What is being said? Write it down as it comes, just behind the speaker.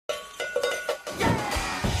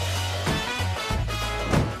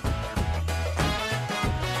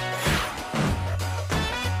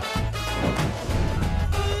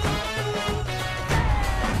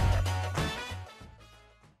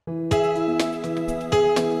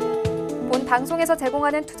방송에서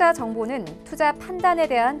제공하는 투자 정보는 투자 판단에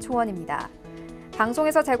대한 조언입니다.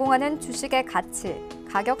 방송에서 제공하는 주식의 가치,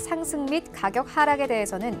 가격 상승 및 가격 하락에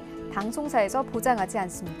대해서는 방송사에서 보장하지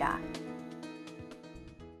않습니다.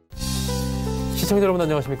 시청자 여러분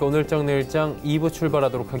안녕하십니까. 오늘장 내일장 2부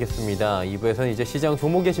출발하도록 하겠습니다. 2부에서는 이제 시장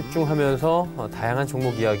종목에 집중하면서 다양한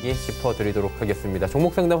종목 이야기 짚어드리도록 하겠습니다.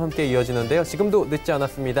 종목 상담 함께 이어지는데요. 지금도 늦지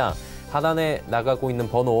않았습니다. 하단에 나가고 있는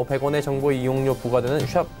번호 100원의 정보 이용료 부과되는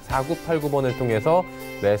샵 4989번을 통해서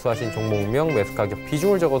매수하신 종목명, 매수 가격,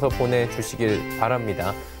 비중을 적어서 보내주시길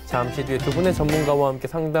바랍니다. 잠시 뒤에 두 분의 전문가와 함께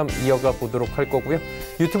상담 이어가 보도록 할 거고요.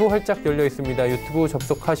 유튜브 활짝 열려 있습니다. 유튜브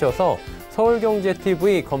접속하셔서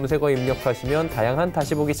서울경제TV 검색어 입력하시면 다양한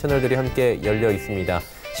다시보기 채널들이 함께 열려 있습니다.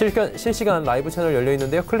 실시간 라이브 채널 열려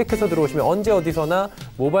있는데요. 클릭해서 들어오시면 언제 어디서나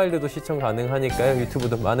모바일로도 시청 가능하니까요.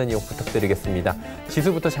 유튜브도 많은 이용 부탁드리겠습니다.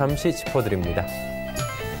 지수부터 잠시 짚어드립니다.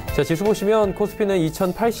 자, 지수 보시면 코스피는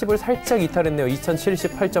 2080을 살짝 이탈했네요.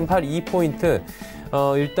 2078.82포인트.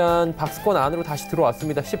 일단 박스권 안으로 다시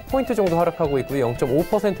들어왔습니다. 10포인트 정도 하락하고 있고요.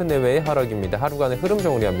 0.5% 내외의 하락입니다. 하루간의 흐름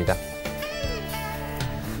정리합니다.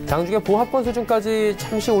 장중에 보합권 수준까지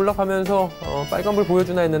잠시 올라가면서 빨간불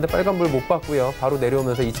보여주나 했는데 빨간불 못 봤고요. 바로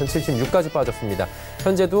내려오면서 2076까지 빠졌습니다.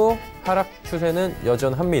 현재도 하락 추세는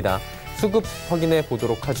여전합니다. 수급 확인해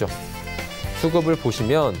보도록 하죠. 수급을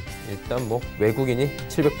보시면 일단 외국인이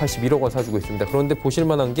 781억 원 사주고 있습니다. 그런데 보실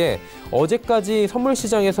만한 게 어제까지 선물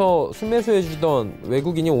시장에서 순매수해주던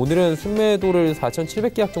외국인이 오늘은 순매도를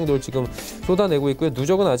 4,700계약 정도를 지금 쏟아내고 있고요.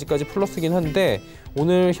 누적은 아직까지 플러스긴 한데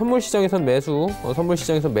오늘 현물 시장에선 매수, 선물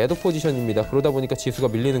시장에선 매도 포지션입니다. 그러다 보니까 지수가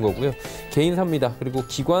밀리는 거고요. 개인 삽니다. 그리고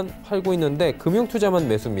기관 팔고 있는데 금융투자만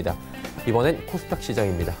매수입니다. 이번엔 코스닥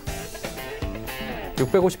시장입니다.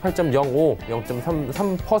 658.05,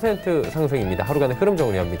 0.33% 상승입니다. 하루간의 흐름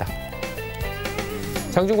정리합니다.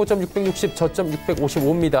 장중 고점 660, 저점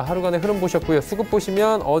 655입니다. 하루간의 흐름 보셨고요. 수급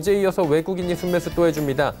보시면 어제 이어서 외국인이 순매수 또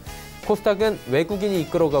해줍니다. 코스닥은 외국인이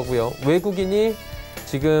이끌어가고요. 외국인이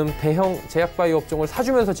지금 대형 제약바이오 업종을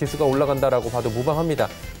사주면서 지수가 올라간다라고 봐도 무방합니다.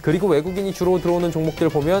 그리고 외국인이 주로 들어오는 종목들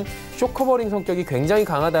보면 쇼커버링 성격이 굉장히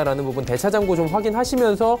강하다라는 부분 대차장고 좀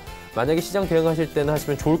확인하시면서 만약에 시장 대응하실 때는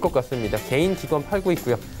하시면 좋을 것 같습니다. 개인 기관 팔고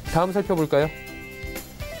있고요. 다음 살펴볼까요?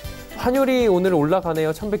 환율이 오늘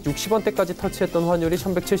올라가네요. 1160원대까지 터치했던 환율이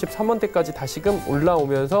 1173원대까지 다시금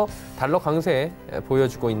올라오면서 달러 강세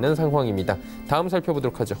보여주고 있는 상황입니다. 다음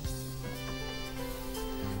살펴보도록 하죠.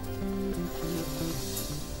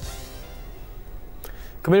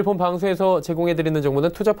 금일 본 방송에서 제공해드리는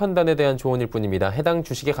정보는 투자 판단에 대한 조언일 뿐입니다. 해당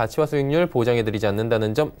주식의 가치와 수익률 보장해드리지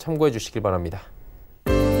않는다는 점 참고해 주시길 바랍니다.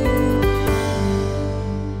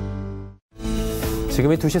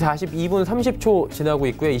 지금이 2시 42분 30초 지나고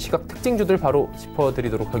있고요. 이 시각 특징주들 바로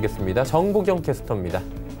짚어드리도록 하겠습니다. 정보경 캐스터입니다.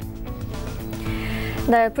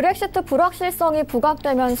 네, 브렉시트 불확실성이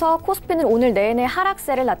부각되면서 코스피는 오늘 내내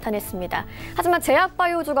하락세를 나타냈습니다. 하지만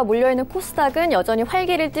제약바이오주가 몰려있는 코스닥은 여전히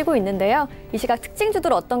활기를 띠고 있는데요. 이 시각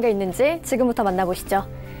특징주들 어떤 게 있는지 지금부터 만나보시죠.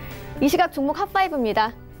 이 시각 종목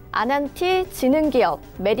핫5입니다. 아난티, 지능기업,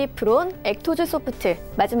 메디프론, 액토즈소프트,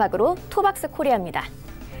 마지막으로 토박스 코리아입니다.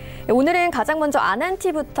 오늘은 가장 먼저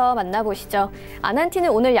아난티부터 만나보시죠. 아난티는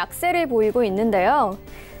오늘 약세를 보이고 있는데요.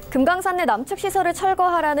 금강산 내 남측 시설을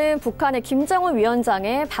철거하라는 북한의 김정은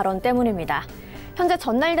위원장의 발언 때문입니다. 현재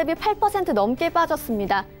전날 대비 8% 넘게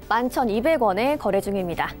빠졌습니다. 11,200원에 거래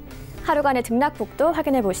중입니다. 하루간의 등락폭도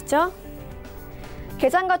확인해 보시죠.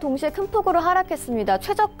 개장과 동시에 큰 폭으로 하락했습니다.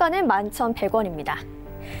 최저가는 11,100원입니다.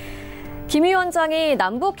 김 위원장이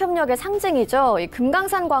남북협력의 상징이죠.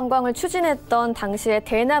 금강산 관광을 추진했던 당시의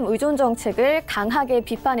대남 의존 정책을 강하게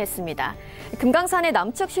비판했습니다. 금강산의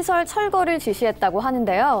남측 시설 철거를 지시했다고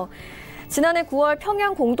하는데요. 지난해 9월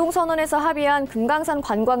평양 공동선언에서 합의한 금강산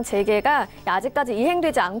관광 재개가 아직까지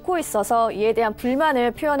이행되지 않고 있어서 이에 대한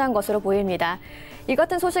불만을 표현한 것으로 보입니다. 이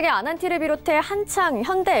같은 소식에 아난티를 비롯해 한창,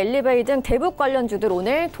 현대 엘리베이 등 대북 관련주들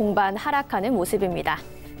오늘 동반 하락하는 모습입니다.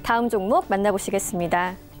 다음 종목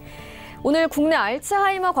만나보시겠습니다. 오늘 국내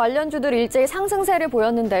알츠하이머 관련주들 일제히 상승세를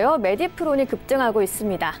보였는데요. 메디프론이 급등하고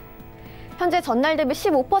있습니다. 현재 전날 대비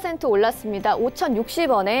 15% 올랐습니다.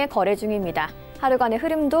 5,060원에 거래 중입니다. 하루간의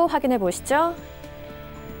흐름도 확인해 보시죠.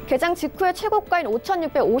 개장 직후의 최고가인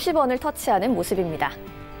 5,650원을 터치하는 모습입니다.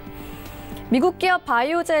 미국 기업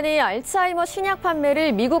바이오젠이 알츠하이머 신약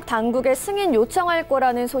판매를 미국 당국에 승인 요청할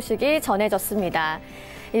거라는 소식이 전해졌습니다.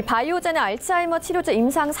 이 바이오젠의 알츠하이머 치료제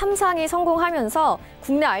임상 3상이 성공하면서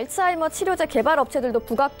국내 알츠하이머 치료제 개발 업체들도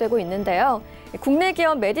부각되고 있는데요. 국내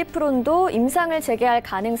기업 메디프론도 임상을 재개할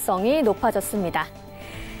가능성이 높아졌습니다.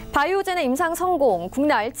 바이오젠의 임상 성공,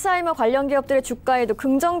 국내 알츠하이머 관련 기업들의 주가에도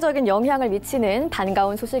긍정적인 영향을 미치는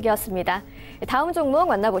반가운 소식이었습니다. 다음 종목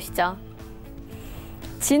만나보시죠.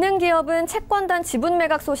 지능기업은 채권단 지분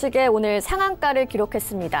매각 소식에 오늘 상한가를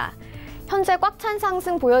기록했습니다. 현재 꽉 찬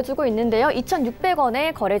상승 보여주고 있는데요.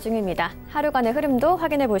 2,600원에 거래 중입니다. 하루간의 흐름도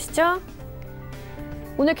확인해 보시죠.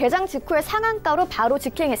 오늘 개장 직후에 상한가로 바로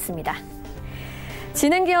직행했습니다.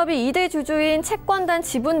 지능기업이 2대 주주인 채권단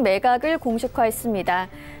지분 매각을 공식화했습니다.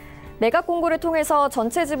 매각 공고를 통해서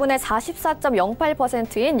전체 지분의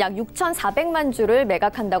 44.08%인 약 6,400만 주를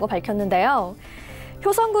매각한다고 밝혔는데요.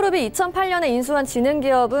 효성그룹이 2008년에 인수한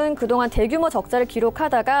지능기업은 그동안 대규모 적자를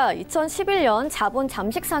기록하다가 2011년 자본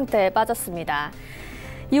잠식 상태에 빠졌습니다.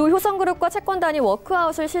 이후 효성그룹과 채권단이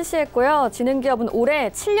워크아웃을 실시했고요. 지능기업은 올해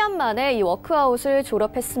 7년 만에 이 워크아웃을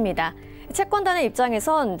졸업했습니다. 채권단의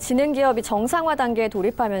입장에선 지능기업이 정상화 단계에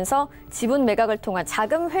돌입하면서 지분 매각을 통한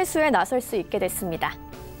자금 회수에 나설 수 있게 됐습니다.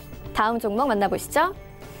 다음 종목 만나보시죠.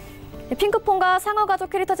 핑크퐁과 상어가족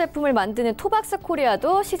캐릭터 제품을 만드는 토박스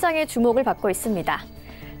코리아도 시장의 주목을 받고 있습니다.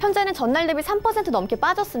 현재는 전날 대비 3% 넘게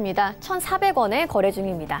빠졌습니다. 1,400원에 거래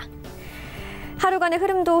중입니다. 하루간의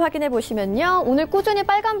흐름도 확인해 보시면요. 오늘 꾸준히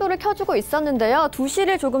빨간불을 켜주고 있었는데요.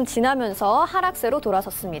 2시를 조금 지나면서 하락세로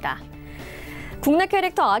돌아섰습니다. 국내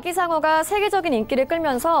캐릭터 아기상어가 세계적인 인기를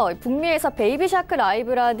끌면서 북미에서 베이비샤크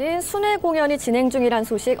라이브라는 순회 공연이 진행 중이란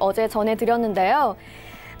소식 어제 전해드렸는데요.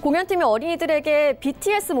 공연팀이 어린이들에게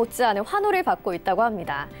BTS 못지않은 환호를 받고 있다고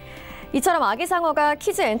합니다. 이처럼 아기상어가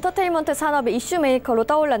키즈 엔터테인먼트 산업의 이슈 메이커로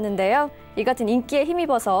떠올랐는데요. 이 같은 인기에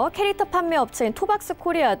힘입어서 캐릭터 판매 업체인 토박스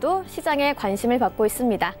코리아도 시장에 관심을 받고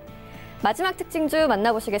있습니다. 마지막 특징주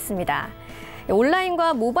만나보시겠습니다.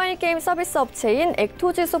 온라인과 모바일 게임 서비스 업체인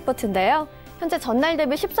액토즈 소프트인데요. 현재 전날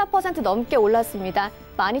대비 14% 넘게 올랐습니다.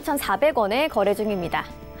 12,400원에 거래 중입니다.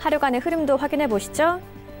 하루간의 흐름도 확인해 보시죠.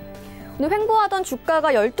 오늘 횡보하던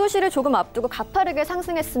주가가 12시를 조금 앞두고 가파르게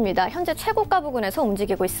상승했습니다. 현재 최고가 부근에서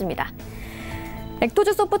움직이고 있습니다.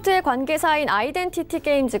 액토즈 소프트의 관계사인 아이덴티티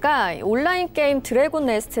게임즈가 온라인 게임 드래곤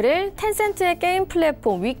네스트를 텐센트의 게임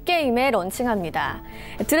플랫폼 윗게임에 런칭합니다.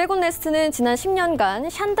 드래곤 네스트는 지난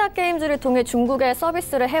 10년간 샨다 게임즈를 통해 중국에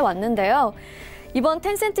서비스를 해왔는데요. 이번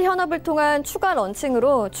텐센트 현업을 통한 추가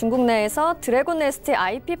런칭으로 중국 내에서 드래곤 네스트의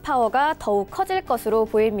IP 파워가 더욱 커질 것으로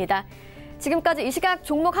보입니다. 지금까지 이 시각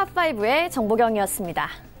종목 핫5의 정보경이었습니다.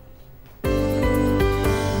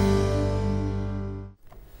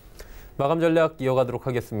 마감 전략 이어가도록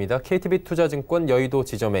하겠습니다. KTB 투자증권 여의도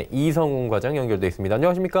지점의 이성훈 과장 연결돼 있습니다.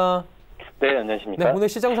 안녕하십니까? 네, 안녕하십니까? 네, 오늘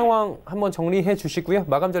시장 상황 한번 정리해 주시고요.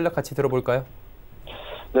 마감 전략 같이 들어볼까요?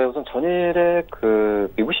 네, 우선 전일에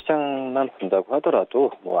미국 시장만 본다고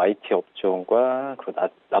하더라도 IT 업종과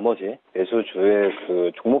나머지 매수주의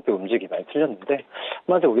종목별 움직임이 많이 틀렸는데,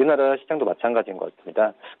 아마 우리나라 시장도 마찬가지인 것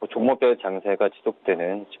같습니다. 종목별 장세가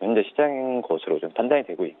지속되는 지금 현재 시장인 것으로 좀 판단이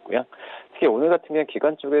되고 있고요. 특히 오늘 같은 경우는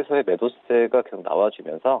기관 쪽에서의 매도세가 계속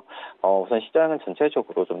나와주면서 우선 시장은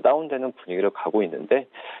전체적으로 좀 다운되는 분위기로 가고 있는데,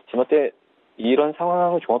 지금 이런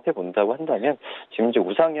상황을 종합해 본다고 한다면 지금 이제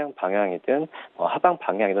우상향 방향이든 하방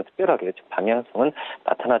방향이든 특별하게 방향성은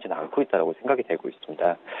나타나지는 않고 있다고 생각이 되고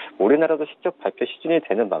있습니다. 우리나라도 실적 발표 시즌이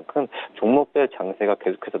되는 만큼 종목별 장세가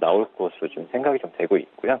계속해서 나올 것으로 좀 생각이 좀 되고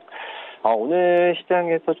있고요. 오늘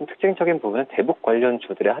시장에서 좀 특징적인 부분은 대북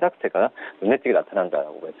관련주들의 하락세가 눈에 띄게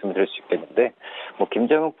나타난다고 말씀을 드릴 수 있겠는데,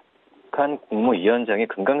 김정은 북한 국무위원장이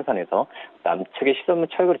금강산에서 남측의 시설물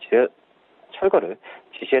철거를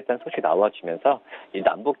지시했다는 소식이 나와주면서 이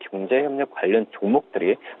남북 경제협력 관련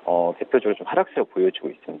종목들이 대표적으로 좀 하락세를 보여주고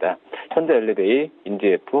있습니다. 현대엘리베이,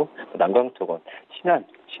 인디에프, 남광토건,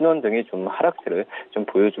 신원 등이 좀 하락세를 좀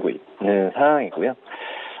보여주고 있는 상황이고요.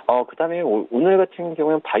 그다음에 오늘 같은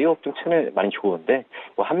경우는 바이오 업종 측면이 많이 좋은데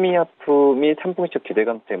한미약품이 3분기적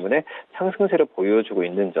기대감 때문에 상승세를 보여주고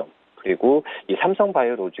있는 점, 그리고 이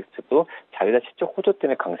삼성바이오로직스도 자회사 실적 호조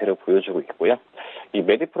때문에 강세를 보여주고 있고요. 이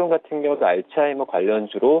메디프론 같은 경우도 알츠하이머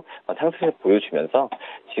관련주로 상승세를 보여주면서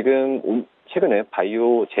지금 최근에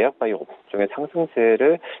제약 바이오 업종의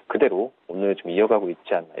상승세를 그대로 오늘 좀 이어가고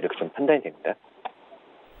있지 않나, 이렇게 좀 판단이 됩니다.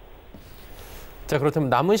 자, 그렇다면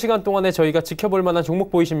남은 시간 동안에 저희가 지켜볼 만한 종목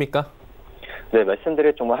보이십니까? 네,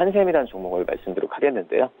 말씀드릴 종목 한샘이라는 종목을 말씀드리도록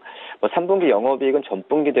하겠는데요. 3분기 영업이익은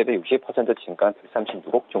전분기 대비 60% 증가한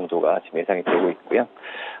 136억 정도가 지금 예상이 되고 있고요.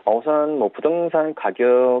 우선 부동산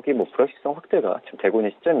가격이 불확실성 확대가 지금 되고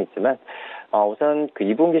있는 시점이 있지만, 우선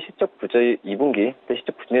 2분기 때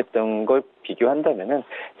실적 부진했던 걸 비교한다면은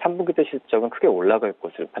 3분기 때 실적은 크게 올라갈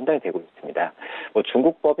것으로 판단이 되고 있습니다.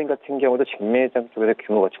 중국 법인 같은 경우도 직매장 쪽에서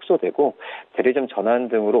규모가 축소되고 대리점 전환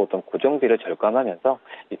등으로 어떤 고정비를 절감하면서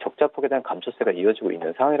이 적자 폭에 대한 감소세가 이어지고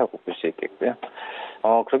있는 상황이라고 볼 수 있겠고요.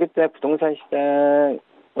 그렇기 때문에 부동산 시장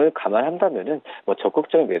감안한다면은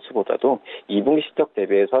적극적인 매수보다도 2분기 실적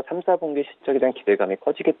대비해서 3, 4분기 실적에 대한 기대감이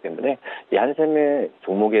커지기 때문에 이 한샘의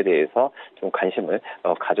종목에 대해서 좀 관심을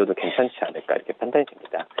가져도 괜찮지 않을까 이렇게 판단이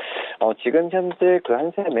됩니다. 지금 현재 그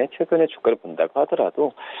한샘의 최근의 주가를 본다고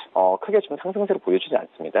하더라도 크게 좀 상승세를 보여주지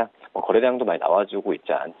않습니다. 거래량도 많이 나와주고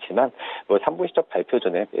있지 않지만 3분기 실적 발표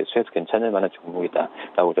전에 매수해서 괜찮을 만한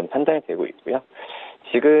종목이다라고 좀 판단이 되고 있고요.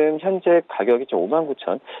 지금 현재 가격이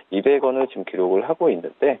 59,200원을 지금 기록을 하고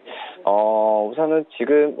있는데 우선은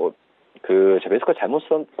지금 제가 매수가 잘못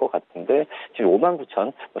쓴 것 같은데 지금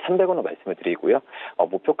 59,300원을 말씀을 드리고요.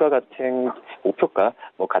 목표가 같은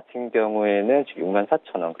경우에는 지금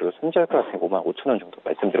 64,000원 그리고 손절가 같은 55,000원 정도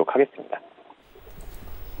말씀드리도록 하겠습니다.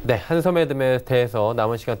 네, 한섬에 대해서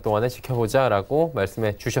남은 시간 동안에 지켜보자라고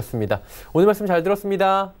말씀해 주셨습니다. 오늘 말씀 잘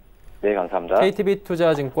들었습니다. 네, 감사합니다. KTB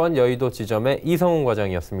투자증권 여의도 지점의 이성훈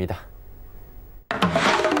과장이었습니다.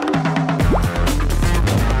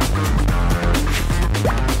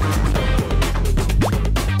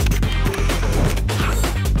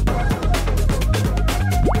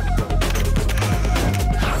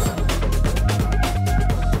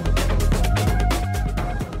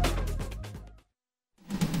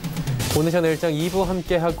 오늘 전 일장 2부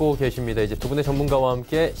함께하고 계십니다. 이제 두 분의 전문가와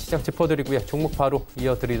함께 시장 짚어드리고요. 종목 바로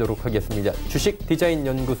이어드리도록 하겠습니다.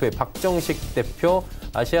 주식디자인연구소의 박정식 대표,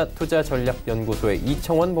 아시아투자전략연구소의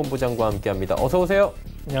이청원 본부장과 함께합니다. 어서 오세요.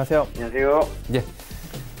 안녕하세요. 안녕하세요. 예,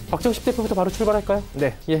 박정식 대표부터 바로 출발할까요?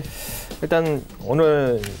 네. 예. 일단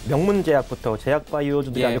오늘 명문제약부터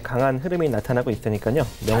제약바이오주들이 아주 강한 흐름이 나타나고 있으니까요.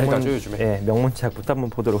 잘 가죠, 요즘에. 네, 명문제약부터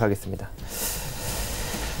한번 보도록 하겠습니다.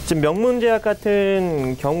 지금 명문제약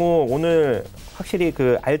같은 경우 오늘 확실히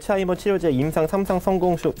그 알츠하이머 치료제 임상 3상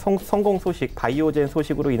성공 소식, 바이오젠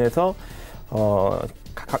소식으로 인해서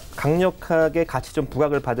강력하게 같이 좀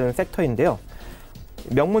부각을 받은 섹터인데요.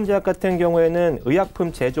 명문제약 같은 경우에는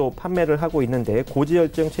의약품 제조, 판매를 하고 있는데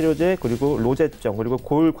고지혈증 치료제, 그리고 로제정, 그리고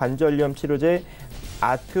골관절염 치료제,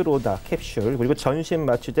 아트로다 캡슐, 그리고 전신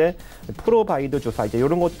마취제, 프로바이드 주사, 이제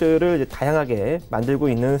이런 것들을 이제 다양하게 만들고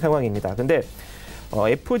있는 상황입니다. 근데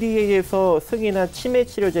FDA에서 승인한 치매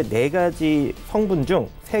치료제 4가지 성분 중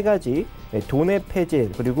 3가지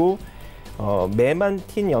도네페질, 그리고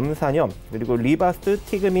메만틴 염산염, 그리고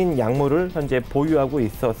리바스티그민 약물을 현재 보유하고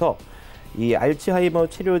있어서 이 알츠하이머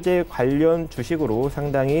치료제 관련 주식으로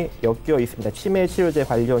상당히 엮여 있습니다. 치매 치료제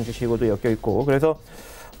관련 주식으로도 엮여 있고, 그래서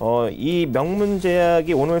이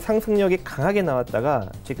명문제약이 오늘 상승력이 강하게 나왔다가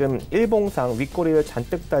지금 일봉상 윗꼬리를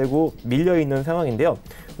잔뜩 달고 밀려 있는 상황인데요.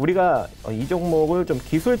 우리가 이 종목을 좀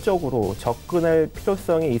기술적으로 접근할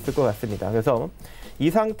필요성이 있을 것 같습니다. 그래서 이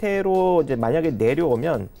상태로 이제 만약에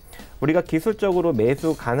내려오면 우리가 기술적으로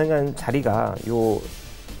매수 가능한 자리가 요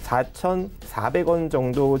 4,400원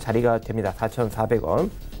정도 자리가 됩니다. 4,400원.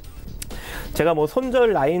 제가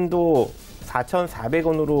손절 라인도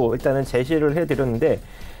 4,400원으로 일단은 제시를 해드렸는데,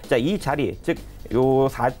 자, 이 자리, 즉, 요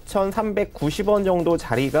 4,390원 정도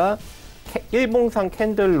자리가 일봉상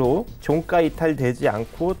캔들로 종가 이탈되지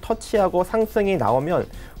않고 터치하고 상승이 나오면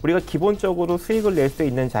우리가 기본적으로 수익을 낼 수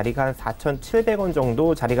있는 자리가 한 4,700원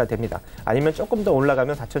정도 자리가 됩니다. 아니면 조금 더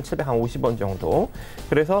올라가면 4,750원 정도.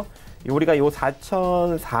 그래서 우리가 요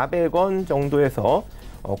 4,400원 정도에서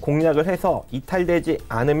공략을 해서 이탈되지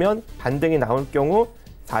않으면 반등이 나올 경우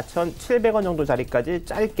 4,700원 정도 자리까지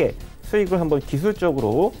짧게 수익을 한번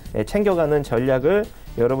기술적으로 챙겨가는 전략을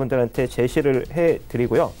여러분들한테 제시를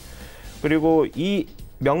해드리고요. 그리고 이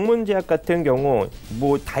명문제약 같은 경우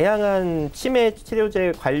다양한 치매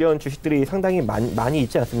치료제 관련 주식들이 상당히 많이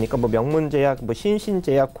있지 않습니까? 명문제약,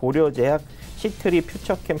 신신제약, 고려제약, 시트리,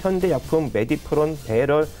 퓨처캠, 현대약품, 메디프론,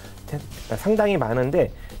 베럴 상당히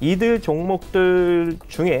많은데, 이들 종목들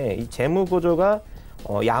중에 이 재무구조가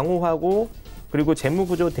양호하고, 그리고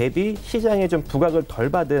재무구조 대비 시장에 좀 부각을 덜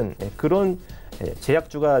받은 그런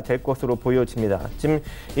제약주가 될 것으로 보여집니다. 지금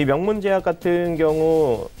이 명문제약 같은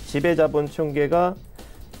경우 지배자본 총계가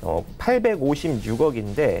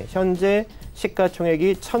 856억인데 현재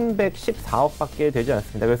시가총액이 1,114억밖에 되지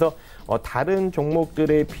않습니다. 그래서 다른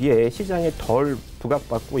종목들에 비해 시장에 덜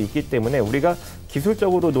부각받고 있기 때문에 우리가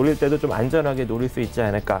기술적으로 노릴 때도 좀 안전하게 노릴 수 있지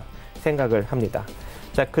않을까 생각을 합니다.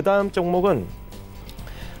 자, 그 다음 종목은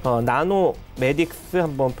나노메딕스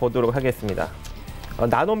한번 보도록 하겠습니다.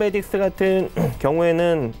 나노메딕스 같은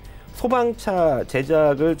경우에는 소방차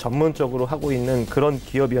제작을 전문적으로 하고 있는 그런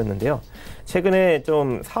기업이었는데요. 최근에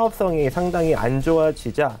좀 사업성이 상당히 안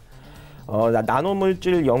좋아지자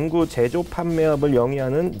나노물질 연구 제조 판매업을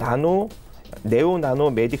영위하는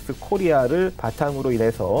네오나노메딕스 코리아를 바탕으로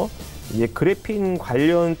인해서 이제 그래핀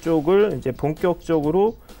관련 쪽을 이제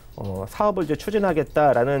본격적으로 사업을 이제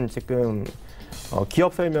추진하겠다라는 지금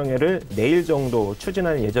기업 설명회를 내일 정도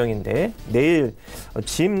추진할 예정인데 내일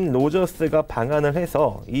짐 로저스가 방한을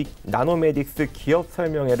해서 이 나노메딕스 기업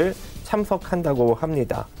설명회를 참석한다고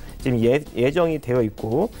합니다. 지금 예정이 되어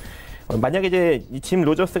있고 만약에 이제 짐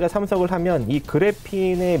로저스가 참석을 하면 이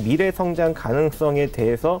그래핀의 미래 성장 가능성에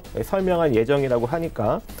대해서 설명할 예정이라고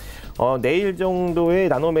하니까 내일 정도의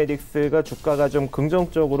나노메딕스가 주가가 좀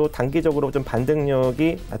긍정적으로 단기적으로 좀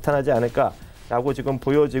반등력이 나타나지 않을까라고 지금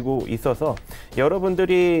보여지고 있어서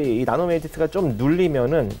여러분들이 이 나노메딕스가 좀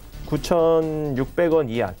눌리면은 9,600원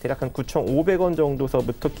이하, 대략 한 9,500원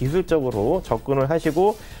정도서부터 기술적으로 접근을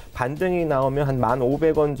하시고 반등이 나오면 한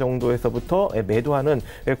 1,500원 정도에서부터 매도하는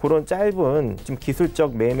그런 짧은 지금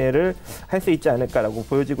기술적 매매를 할 수 있지 않을까라고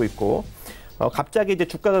보여지고 있고 갑자기 이제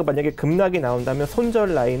주가가 만약에 급락이 나온다면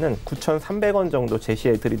손절 라인은 9,300원 정도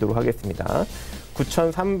제시해 드리도록 하겠습니다.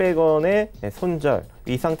 9,300원의 손절,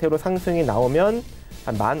 이 상태로 상승이 나오면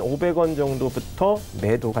한 1,500원 정도부터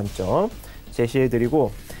매도 관점 제시해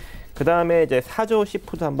드리고 그 다음에 이제 사조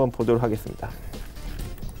시푸드 한번 보도록 하겠습니다.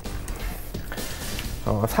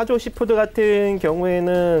 사조 시푸드 같은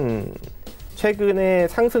경우에는 최근에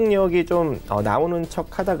상승력이 좀 나오는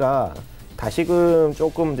척 하다가 다시금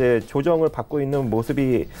조금 이제 조정을 받고 있는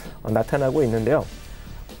모습이 나타나고 있는데요.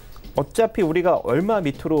 어차피 우리가 얼마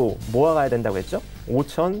밑으로 모아가야 된다고 했죠?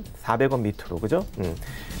 5,400원 밑으로, 그죠?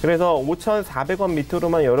 그래서 5,400원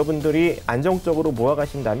밑으로만 여러분들이 안정적으로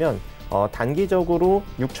모아가신다면 단기적으로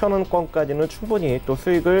 6,000원권까지는 충분히 또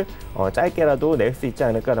수익을 짧게라도 낼 수 있지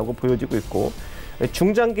않을까라고 보여지고 있고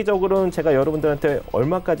중장기적으로는 제가 여러분들한테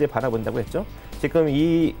얼마까지 바라본다고 했죠? 지금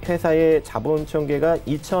이 회사의 자본 총계가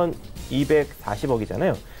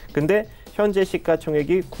 2,240억이잖아요. 근데 현재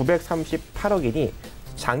시가총액이 938억이니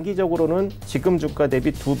장기적으로는 지금 주가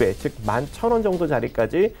대비 2배, 즉 11,000원 정도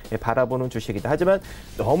자리까지 바라보는 주식이다. 하지만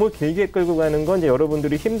너무 길게 끌고 가는 건 이제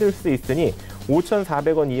여러분들이 힘들 수 있으니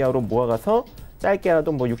 5,400원 이하로 모아가서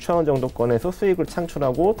짧게라도 뭐 6,000원 정도 꺼내서 수익을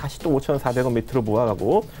창출하고 다시 또 5,400원 밑으로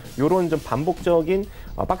모아가고 이런 좀 반복적인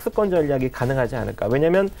박스권 전략이 가능하지 않을까.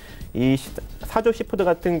 왜냐하면 이 사조 시푸드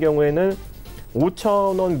같은 경우에는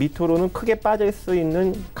 5,000원 밑으로는 크게 빠질 수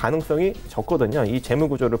있는 가능성이 적거든요. 이 재무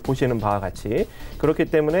구조를 보시는 바와 같이. 그렇기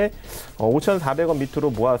때문에 5,400원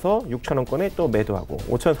밑으로 모아서 6,000원권에 또 매도하고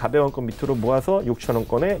 5,400원권 밑으로 모아서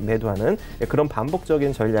 6,000원권에 매도하는 그런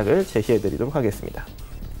반복적인 전략을 제시해 드리도록 하겠습니다.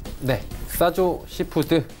 네, 사조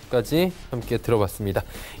시푸드까지 함께 들어봤습니다.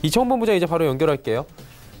 이청훈 본부장 이제 바로 연결할게요.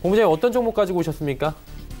 본부장님 어떤 종목 가지고 오셨습니까?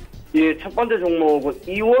 예, 첫 번째 종목은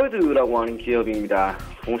이월드라고 하는 기업입니다.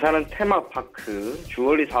 동사는 테마파크,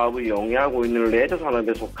 주얼리 사업을 영위하고 있는 레저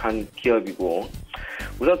산업에 속한 기업이고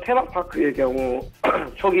우선 테마파크의 경우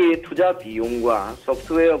초기 투자 비용과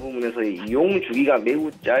소프트웨어 부문에서의 이용 주기가 매우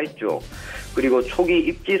짧죠. 그리고 초기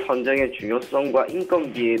입지 선정의 중요성과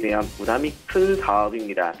인건비에 대한 부담이 큰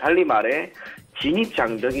사업입니다. 달리 말해 진입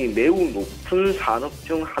장벽이 매우 높은 산업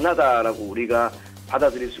중 하나다라고 우리가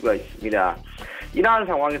받아들일 수가 있습니다. 이러한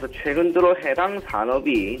상황에서 최근 들어 해당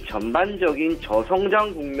산업이 전반적인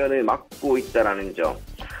저성장 국면을 맞고 있다는 점,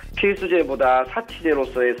 필수제보다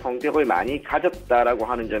사치제로서의 성격을 많이 가졌다라고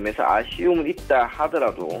하는 점에서 아쉬움은 있다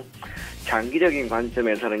하더라도 장기적인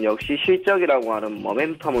관점에서는 역시 실적이라고 하는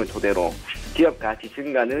모멘텀을 토대로 기업 가치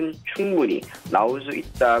증가는 충분히 나올 수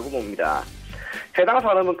있다고 봅니다. 해당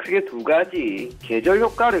산업은 크게 두 가지 계절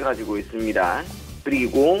효과를 가지고 있습니다.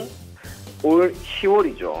 그리고 올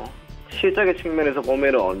 10월이죠. 실적의 측면에서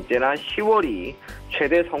보면 언제나 10월이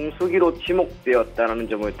최대 성수기로 지목되었다는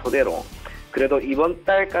점을 토대로 그래도 이번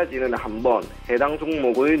달까지는 한번 해당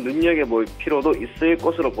종목을 눈여겨볼 필요도 있을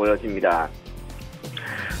것으로 보여집니다.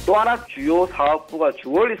 또 하나 주요 사업부가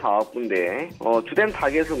주얼리 사업부인데 주된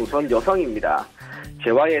타겟은 우선 여성입니다.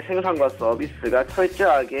 재화의 생산과 서비스가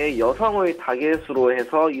철저하게 여성의 타겟으로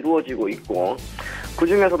해서 이루어지고 있고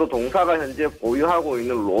그중에서도 동사가 현재 보유하고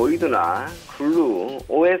있는 로이드나 글루,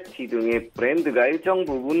 OST 등의 브랜드가 일정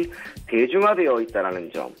부분 대중화되어 있다는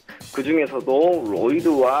점, 그중에서도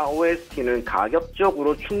로이드와 OST는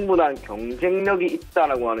가격적으로 충분한 경쟁력이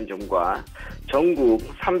있다고 하는 점과 전국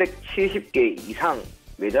 370개 이상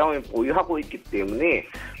매장을 보유하고 있기 때문에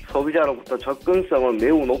소비자로부터 접근성은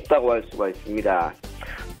매우 높다고 할 수가 있습니다.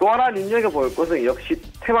 또 하나 눈여겨볼 것은 역시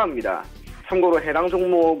테마입니다. 참고로 해당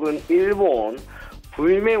종목은 일본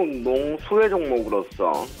불매운동 수혜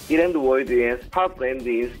종목으로서 이랜드월드의 스파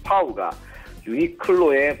브랜드인 스파우가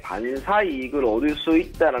유니클로의 반사 이익을 얻을 수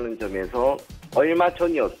있다는 점에서 얼마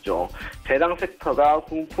전이었죠. 해당 섹터가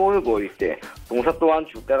훈풍을 보일 때 동사 또한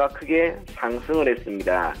주가가 크게 상승을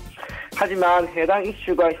했습니다. 하지만 해당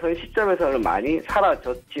이슈가 현 시점에서는 많이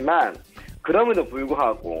사라졌지만 그럼에도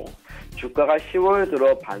불구하고 주가가 10월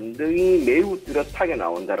들어 반등이 매우 뚜렷하게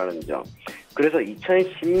나온다는 점, 그래서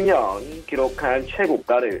 2010년 기록한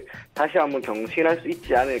최고가를 다시 한번 경신할 수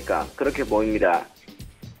있지 않을까 그렇게 보입니다.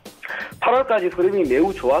 8월까지 흐름이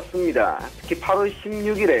매우 좋았습니다. 특히 8월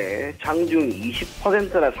 16일에 장중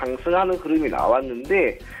 20%나 상승하는 흐름이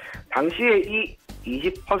나왔는데 당시에 이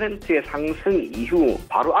 20%의 상승 이후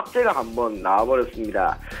바로 악재가 한번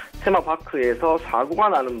나와버렸습니다. 테마파크에서 사고가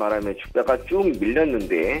나는 바람에 주가가 쭉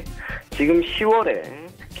밀렸는데 지금 10월에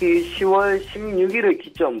특히 10월 16일을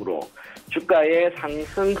기점으로 주가의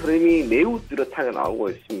상승 흐름이 매우 뚜렷하게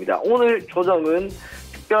나오고 있습니다. 오늘 조정은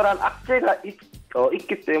특별한 악재가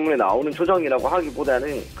있기 때문에 나오는 조정이라고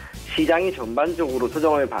하기보다는 시장이 전반적으로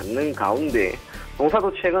조정을 받는 가운데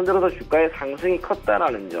동사도 최근 들어서 주가의 상승이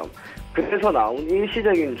컸다라는 점, 그래서 나온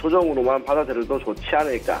일시적인 조정으로만 받아들여도 좋지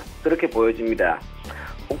않을까 그렇게 보여집니다.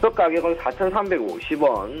 목표 가격은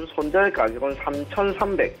 4,350원, 손절 가격은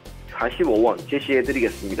 3,345원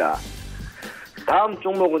제시해드리겠습니다. 다음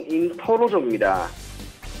종목은 인터로조입니다.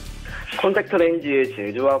 콘택트 렌즈의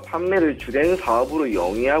제조와 판매를 주된 사업으로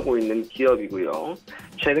영위하고 있는 기업이고요.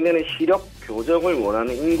 최근에는 시력 교정을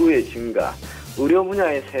원하는 인구의 증가, 의료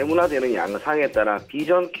분야의 세분화되는 양상에 따라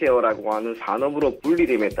비전 케어라고 하는 산업으로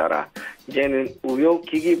분리됨에 따라 이제는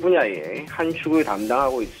의료기기 분야의 한 축을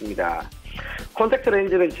담당하고 있습니다. 콘택트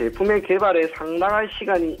렌즈는 제품의 개발에 상당한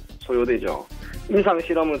시간이 소요되죠.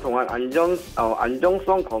 임상실험을 통한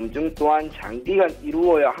안정성 검증 또한 장기간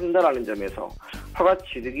이루어야 한다는 점에서 허가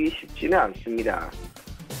취득이 쉽지는 않습니다.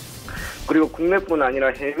 그리고 국내뿐 아니라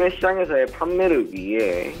해외 시장에서의 판매를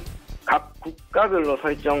위해 각 국가별로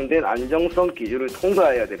설정된 안정성 기준을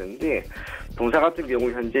통과해야 되는데 동사 같은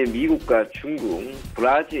경우 현재 미국과 중국,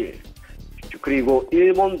 브라질, 그리고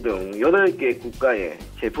일본 등 8개 국가에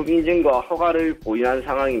제품 인증과 허가를 보유한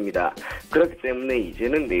상황입니다. 그렇기 때문에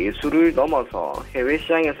이제는 내수를 넘어서 해외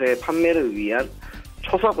시장에서의 판매를 위한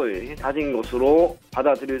초석을 다진 것으로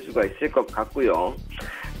받아들일 수가 있을 것 같고요.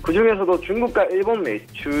 그 중에서도 중국과 일본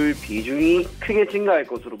매출 비중이 크게 증가할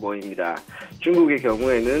것으로 보입니다. 중국의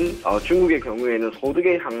경우에는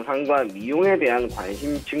소득의 향상과 미용에 대한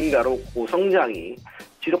관심 증가로 고성장이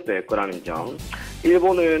지속될 거라는 점.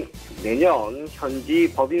 일본은 내년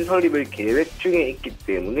현지 법인 설립을 계획 중에 있기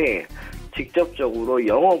때문에 직접적으로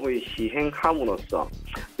영업을 시행함으로써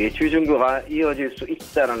매출 증가가 이어질 수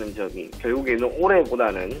있다는 점이 결국에는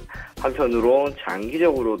올해보다는 한편으로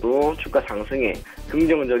장기적으로도 주가 상승에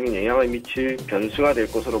긍정적인 영향을 미칠 변수가 될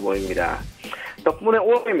것으로 보입니다. 덕분에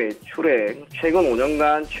올해 매출액 최근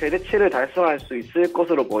 5년간 최대치를 달성할 수 있을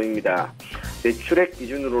것으로 보입니다. 매출액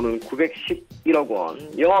기준으로는 911억 원,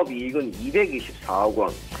 영업이익은 224억 원,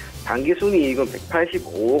 당기순이익은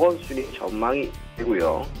 185억 원 순위 전망이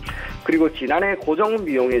되고요. 그리고 지난해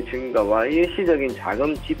고정비용의 증가와 일시적인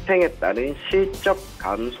자금 집행에 따른 실적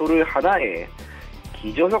감소를 하나의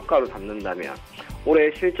기저효과로 담는다면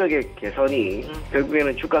올해 실적의 개선이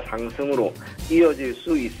결국에는 주가 상승으로 이어질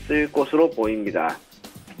수 있을 것으로 보입니다.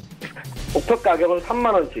 목표 가격은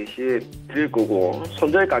 3만 원 제시해 드릴 거고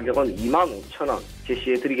손절 가격은 25,000원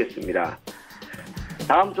제시해 드리겠습니다.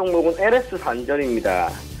 다음 종목은 LS 산전입니다.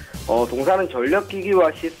 동사는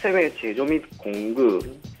전력기기와 시스템의 제조 및 공급,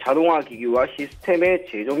 자동화기기와 시스템의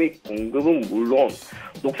제조 및 공급은 물론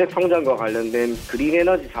녹색 성장과 관련된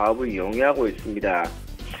그린에너지 사업을 영위하고 있습니다.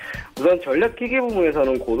 우선 전력기기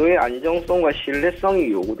부분에서는 고도의 안정성과 신뢰성이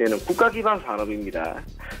요구되는 국가기반 산업입니다.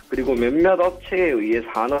 그리고 몇몇 업체에 의해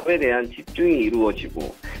산업에 대한 집중이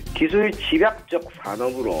이루어지고 기술 집약적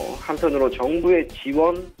산업으로 한편으로 정부의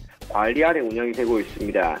지원, 관리 아래 운영이 되고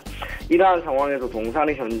있습니다. 이러한 상황에서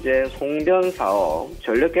동사는 현재 송변사업,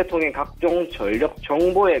 전력계통의 각종 전력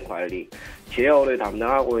정보의 관리, 제어를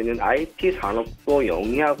담당하고 있는 IT 산업도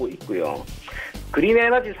영위하고 있고요.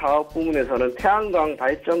 그린에너지 사업 부문에서는 태양광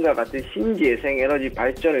발전과 같은 신재생 에너지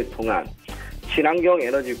발전을 통한 친환경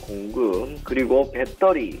에너지 공급, 그리고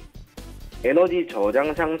배터리, 에너지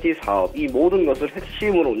저장 장치 사업, 이 모든 것을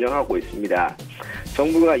핵심으로 운영하고 있습니다.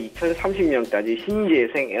 정부가 2030년까지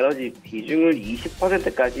신재생 에너지 비중을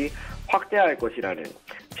 20%까지 확대할 것이라는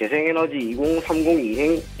재생에너지 2030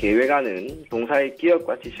 이행 계획안은 동사의 기업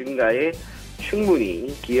가치 증가에 충분히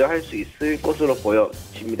기여할 수 있을 것으로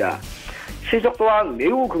보여집니다. 실적 또한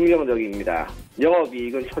매우 긍정적입니다.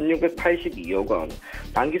 영업이익은 1,682억 원,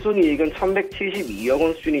 당기순이익은 1,172억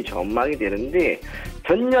원 순위 전망이 되는데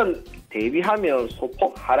전년 대비하면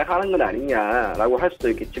소폭 하락하는 건 아니냐라고 할 수도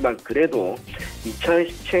있겠지만 그래도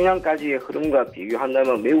 2017년까지의 흐름과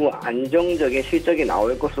비교한다면 매우 안정적인 실적이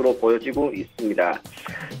나올 것으로 보여지고 있습니다.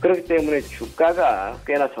 그렇기 때문에 주가가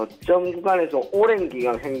꽤나 저점 구간에서 오랜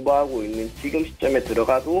기간 횡보하고 있는 지금 시점에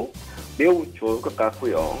들어가도 매우 좋을 것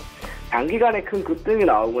같고요. 단기간에 큰 급등이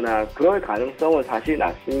나오거나 그럴 가능성은 사실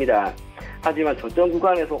낮습니다. 하지만 저점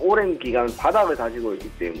구간에서 오랜 기간 바닥을 다지고 있기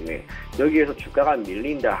때문에 여기에서 주가가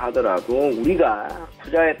밀린다 하더라도 우리가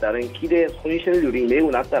투자에 따른 기대 손실률이 매우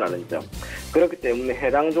낮다라는 점, 그렇기 때문에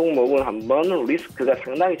해당 종목은 한번 리스크가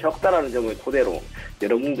상당히 적다라는 점을 토대로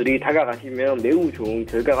여러분들이 다가가시면 매우 좋은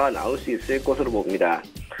결과가 나올 수 있을 것으로 봅니다.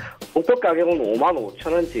 목표 가격은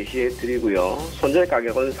 55,000원 제시해 드리고요. 손절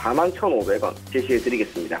가격은 41,500원 제시해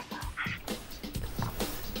드리겠습니다.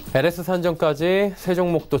 LS 산정까지 세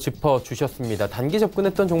종목도 짚어주셨습니다. 단기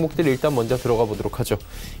접근했던 종목들 일단 먼저 들어가 보도록 하죠.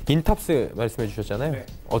 인탑스 말씀해 주셨잖아요. 네.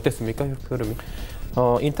 어땠습니까, 흐름이?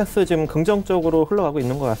 인탑스 지금 긍정적으로 흘러가고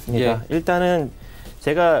있는 것 같습니다. 예. 일단은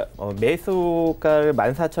제가 매수가를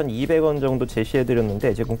 14,200원 정도 제시해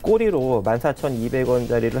드렸는데 지금 꼬리로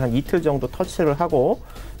 14,200원짜리를 한 이틀 정도 터치를 하고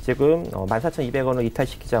지금 14,200원을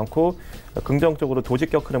이탈시키지 않고 긍정적으로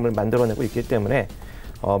도직격 흐름을 만들어내고 있기 때문에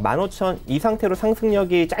 15,000 이 상태로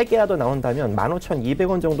상승력이 짧게라도 나온다면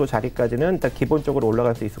 15,200원 정도 자리까지는 일단 기본적으로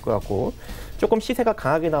올라갈 수 있을 것 같고, 조금 시세가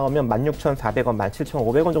강하게 나오면 16,400원,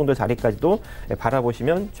 17,500원 정도 자리까지도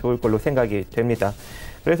바라보시면 좋을 걸로 생각이 됩니다.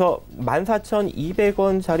 그래서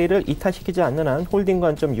 14,200원 자리를 이탈시키지 않는 한 홀딩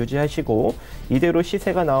관점 유지하시고, 이대로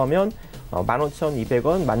시세가 나오면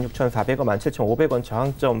 15,200원, 16,400원, 17,500원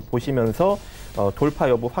저항점 보시면서 돌파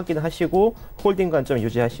여부 확인하시고 홀딩 관점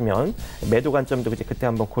유지하시면 매도 관점도 이제 그때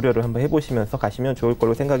한번 고려를 한번 해보시면서 가시면 좋을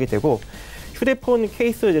걸로 생각이 되고, 휴대폰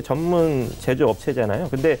케이스 이제 전문 제조업체잖아요.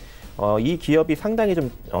 근데 이 기업이 상당히 좀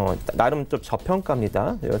나름 좀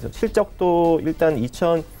저평가입니다. 그래서 실적도 일단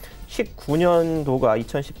 2019년도가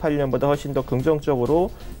 2018년보다 훨씬 더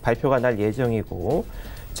긍정적으로 발표가 날 예정이고,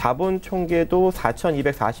 자본 총계도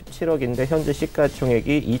 4,247억인데 현재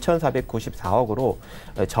시가총액이 2,494억으로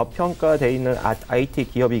저평가돼 있는 IT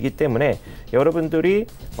기업이기 때문에 여러분들이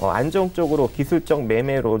안정적으로 기술적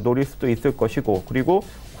매매로 노릴 수도 있을 것이고, 그리고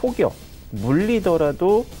혹여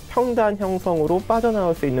물리더라도 평단 형성으로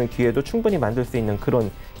빠져나올 수 있는 기회도 충분히 만들 수 있는 그런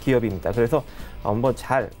기업입니다. 그래서 한번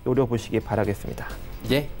잘 노려보시기 바라겠습니다.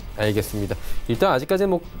 예, 알겠습니다. 일단 아직까지는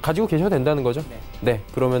뭐 가지고 계셔도 된다는 거죠? 네.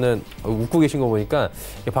 그러면은 웃고 계신 거 보니까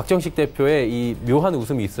박정식 대표의 이 묘한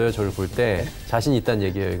웃음이 있어요. 저를 볼 때 자신 있다는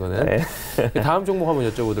얘기예요, 이거는. 네. 다음 종목 한번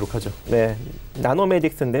여쭤보도록 하죠. 네,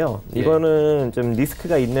 나노메딕스인데요. 이거는 좀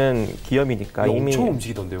리스크가 있는 기업이니까 이미 엄청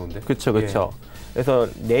움직이던데요, 근데. 그렇죠. 그래서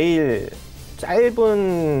내일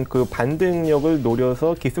짧은 그 반등력을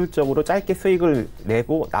노려서 기술적으로 짧게 수익을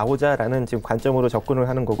내고 나오자라는 지금 관점으로 접근을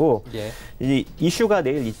하는 거고, 이 이슈가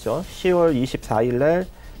내일 있죠. 10월 24일 날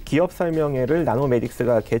기업 설명회를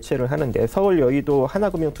나노메딕스가 개최를 하는데 서울 여의도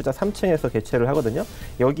하나금융투자 3층에서 개최를 하거든요.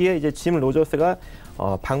 여기에 이제 짐 로저스가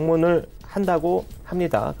방문을 한다고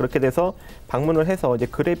합니다. 그렇게 돼서 방문을 해서 이제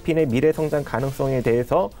그래핀의 미래 성장 가능성에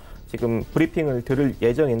대해서 지금 브리핑을 들을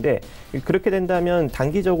예정인데, 그렇게 된다면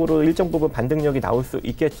단기적으로 일정 부분 반등력이 나올 수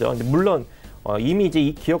있겠죠. 근데 물론 이미 이제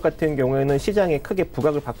이 기업 같은 경우에는 시장에 크게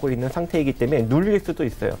부각을 받고 있는 상태이기 때문에 눌릴 수도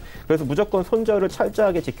있어요. 그래서 무조건 손절을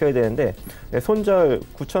철저하게 지켜야 되는데, 손절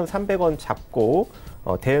 9,300원 잡고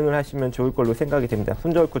대응을 하시면 좋을 걸로 생각이 됩니다.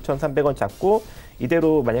 손절 9,300원 잡고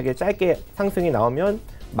이대로 만약에 짧게 상승이 나오면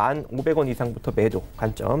 1,500원 이상부터 매도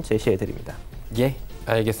관점 제시해 드립니다. 예,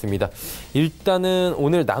 알겠습니다. 일단은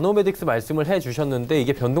오늘 나노메딕스 말씀을 해주셨는데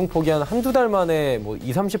이게 변동폭이 한 한두 달 만에 뭐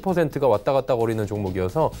 20-30%가 왔다 갔다 거리는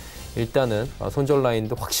종목이어서 일단은 손절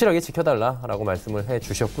라인도 확실하게 지켜달라라고 말씀을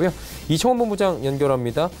해주셨고요. 이청원 본부장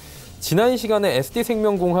연결합니다. 지난 시간에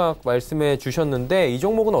SD생명공학 말씀해 주셨는데 이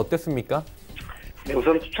종목은 어땠습니까? 네,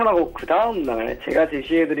 우선 추천하고 그 다음날 제가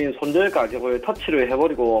제시해드린 손절 가격을 터치를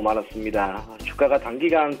해버리고 말았습니다. 주가가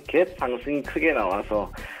단기간 갭 상승이 크게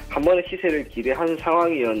나와서 한 번의 시세를 기대한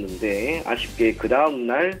상황이었는데 아쉽게 그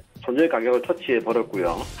다음날 손절 가격을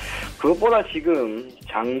터치해버렸고요. 그것보다 지금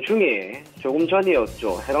장중에 조금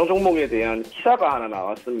전이었죠. 해당 종목에 대한 기사가 하나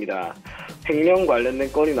나왔습니다. 횡령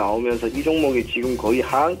관련된 건이 나오면서 이 종목이 지금 거의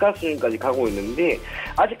하한가 수준까지 가고 있는데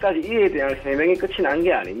아직까지 이에 대한 설명이 끝이 난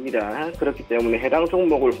게 아닙니다. 그렇기 때문에 해당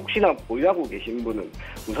종목을 혹시나 보유하고 계신 분은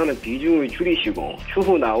우선은 비중을 줄이시고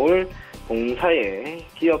추후 나올 공사의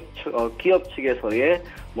기업 측에서의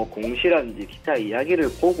뭐 공시라든지 기타 이야기를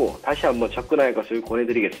보고 다시 한번 접근할 것을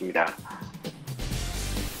권해드리겠습니다.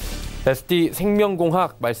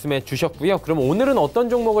 SD생명공학 말씀해 주셨고요. 그럼 오늘은 어떤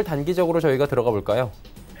종목을 단기적으로 저희가 들어가 볼까요?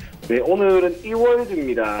 네, 오늘은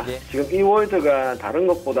이월드입니다. 예. 지금 이월드가 다른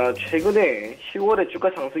것보다 최근에 10월에 주가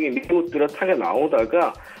상승이 매우 뚜렷하게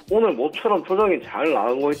나오다가 오늘 모처럼 조정이 잘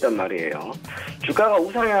나오고 있단 말이에요. 주가가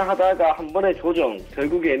우상향하다가 한 번의 조정,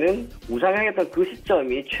 결국에는 우상향했던 그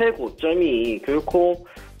시점이 최고점이 결코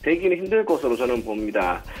되기는 힘들 것으로 저는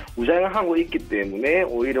봅니다. 우상향하고 있기 때문에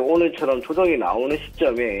오히려 오늘처럼 조정이 나오는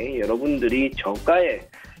시점에 여러분들이 저가에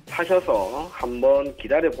사셔서 한번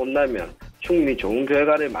기다려 본다면 충분히 좋은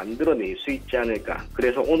결과를 만들어낼 수 있지 않을까.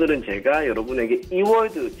 그래서 오늘은 제가 여러분에게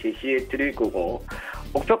이월드 제시해 드릴 거고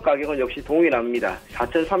목표 가격은 역시 동일합니다.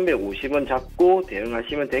 4,350원 잡고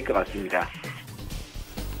대응하시면 될 것 같습니다.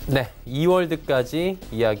 네, 2월드까지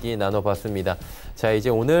이야기 나눠봤습니다. 자, 이제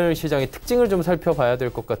오늘 시장의 특징을 좀 살펴봐야 될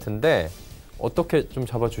것 같은데 어떻게 좀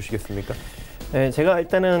잡아주시겠습니까? 네, 제가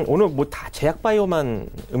일단은 오늘 뭐 다 제약바이오만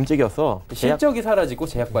움직여서 실적이 사라지고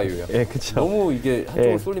제약바이오요. 네, 그렇죠. 너무 이게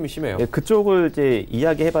한쪽으로 쏠림이 심해요. 네, 그쪽을 이제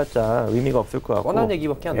이야기해봤자 의미가 없을 것 같고. 뻔한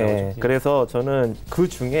얘기밖에 안 나오죠. 네, 그래서 저는 그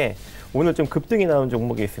중에 오늘 좀 급등이 나온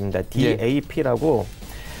종목이 있습니다. DAP라고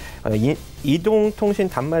이동통신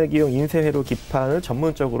단말기용 인쇄회로 기판을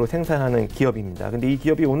전문적으로 생산하는 기업입니다. 근데 이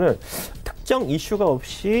기업이 오늘 특정 이슈가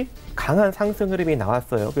없이 강한 상승 흐름이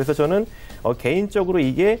나왔어요. 그래서 저는 개인적으로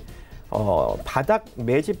이게 바닥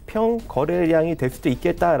매집형 거래량이 될 수도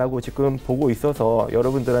있겠다라고 지금 보고 있어서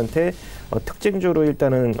여러분들한테 특징주로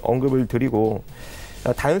일단은 언급을 드리고,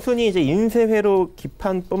 단순히 이제 인쇄회로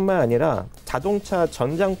기판뿐만 아니라 자동차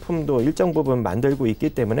전장품도 일정 부분 만들고 있기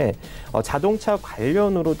때문에 자동차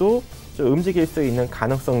관련으로도 좀 움직일 수 있는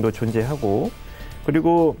가능성도 존재하고,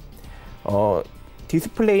 그리고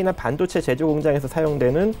디스플레이나 반도체 제조 공장에서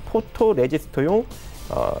사용되는 포토 레지스터용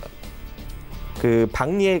그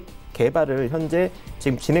방리액 개발을 현재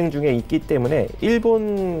지금 진행 중에 있기 때문에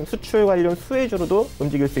일본 수출 관련 수혜주로도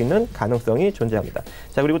움직일 수 있는 가능성이 존재합니다.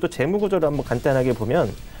 자, 그리고 또 재무 구조를 한번 간단하게 보면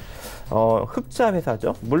흑자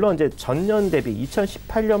회사죠. 물론 이제 전년 대비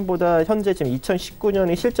 2018년보다 현재 지금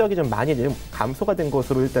 2019년의 실적이 좀 많이 좀 감소가 된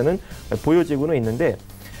것으로 일단은 보여지고는 있는데,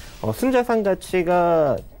 순자산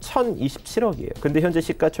가치가 1,027억이에요. 근데 현재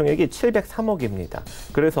시가총액이 703억입니다.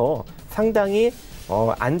 그래서 상당히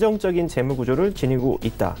안정적인 재무 구조를 지니고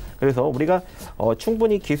있다. 그래서 우리가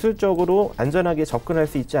충분히 기술적으로 안전하게 접근할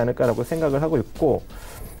수 있지 않을까라고 생각을 하고 있고,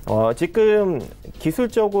 지금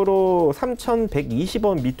기술적으로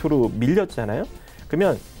 3,120원 밑으로 밀렸잖아요.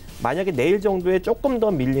 그러면 만약에 내일 정도에 조금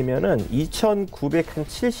더 밀리면은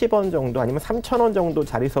 2,970원 정도 아니면 3,000원 정도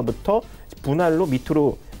자리서부터 분할로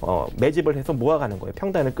밑으로 매집을 해서 모아가는 거예요.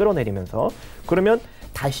 평단을 끌어내리면서. 그러면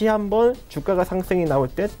다시 한번 주가가 상승이 나올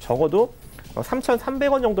때 적어도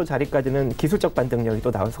 3,300원 정도 자리까지는 기술적 반등력이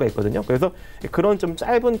또 나올 수가 있거든요. 그래서 그런 좀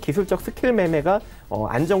짧은 기술적 스킬 매매가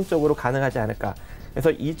안정적으로 가능하지 않을까. 그래서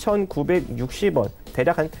 2,960원,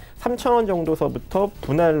 대략 한 3,000원 정도서부터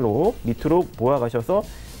분할로 밑으로 모아가셔서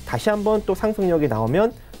다시 한번 또 상승력이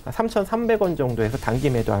나오면 3,300원 정도에서 단기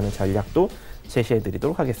매도하는 전략도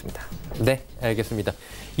제시해드리도록 하겠습니다. 네, 알겠습니다.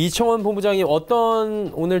 이청원 본부장님,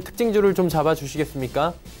 어떤 오늘 특징주를 좀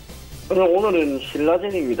잡아주시겠습니까? 오늘은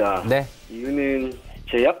신라젠입니다. 네. 이유는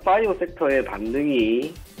제약 바이오 섹터의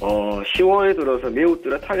반등이 10월에 들어서 매우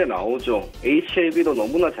뚜렷하게 나오죠. HLB도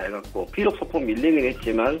너무나 잘 갔고, 비록 소폭 밀리긴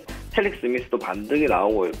했지만 헬릭스미스도 반등이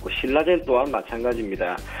나오고 있고, 신라젠 또한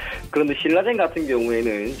마찬가지입니다. 그런데 신라젠 같은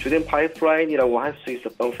경우에는 주된 파이프라인이라고 할 수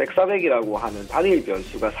있었던 팩사백이라고 하는 단일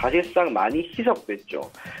변수가 사실상 많이 희석됐죠.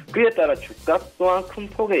 그에 따라 주가 또한 큰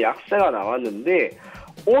폭의 약세가 나왔는데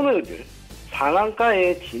오늘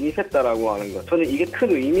상한가에 진입했다라고 하는 것, 저는 이게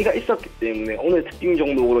큰 의미가 있었기 때문에 오늘 특징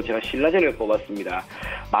종목으로 제가 신라젠을 뽑았습니다.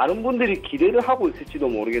 많은 분들이 기대를 하고 있을지도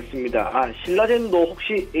모르겠습니다. 신라젠도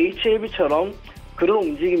혹시 HLB처럼 그런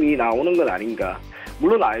움직임이 나오는 건 아닌가.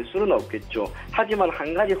 물론 알 수는 없겠죠. 하지만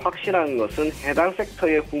한 가지 확실한 것은 해당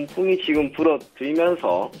섹터의 훈풍이 지금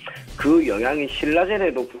불어들면서 그 영향이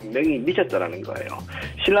신라젠에도 분명히 미쳤다라는 거예요.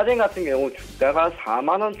 신라젠 같은 경우 주가가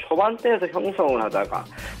 4만 원 초반대에서 형성을 하다가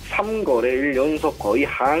 3거래일 연속 거의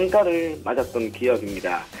하한가를 맞았던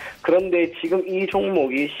기업입니다. 그런데 지금 이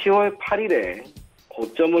종목이 10월 8일에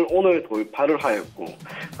고점을 오늘 돌파를 하였고,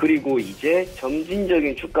 그리고 이제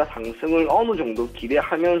점진적인 주가 상승을 어느 정도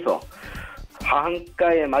기대하면서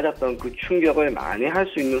하한가에 맞았던 그 충격을 만회할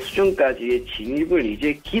수 있는 수준까지의 진입을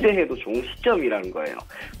이제 기대해도 좋은 시점이라는 거예요.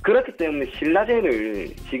 그렇기 때문에 신라젠을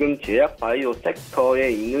지금 제약 바이오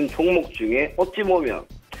섹터에 있는 종목 중에 어찌 보면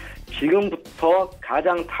지금부터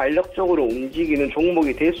가장 탄력적으로 움직이는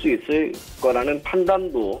종목이 될 수 있을 거라는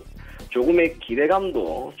판단도, 조금의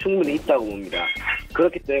기대감도 충분히 있다고 봅니다.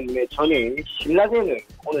 그렇기 때문에 저는 신라젠을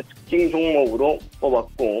오늘 특징 종목으로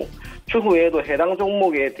뽑았고, 추후에도 해당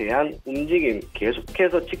종목에 대한 움직임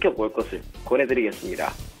계속해서 지켜볼 것을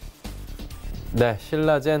권해드리겠습니다. 네,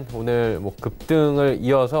 신라젠 오늘 급등을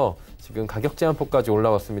이어서 지금 가격 제한폭까지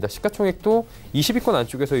올라왔습니다. 시가총액도 20위권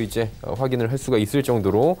안쪽에서 이제 확인을 할 수가 있을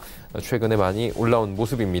정도로 최근에 많이 올라온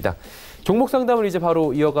모습입니다. 종목 상담을 이제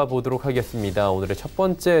바로 이어가 보도록 하겠습니다. 오늘의 첫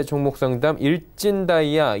번째 종목 상담,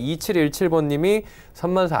 일진다이아 2717번님이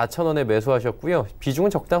 34,000원에 매수하셨고요. 비중은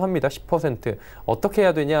적당합니다. 10%. 어떻게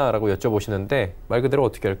해야 되냐라고 여쭤보시는데 말 그대로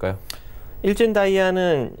어떻게 할까요? 일진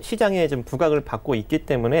다이아는 시장에 좀 부각을 받고 있기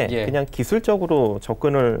때문에 예. 그냥 기술적으로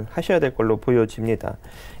접근을 하셔야 될 걸로 보여집니다.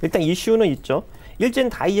 일단 이슈는 있죠. 일진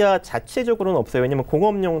다이아 자체적으로는 없어요. 왜냐하면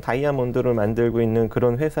공업용 다이아몬드를 만들고 있는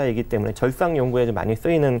그런 회사이기 때문에 절상 연구에 좀 많이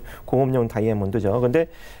쓰이는 공업용 다이아몬드죠. 근데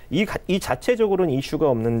이 자체적으로는 이슈가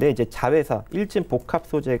없는데 이제 자회사 일진 복합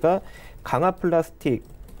소재가 강화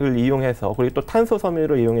플라스틱을 이용해서 그리고 또 탄소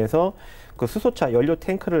섬유를 이용해서 그 수소차 연료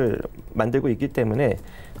탱크를 만들고 있기 때문에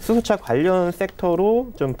수소차 관련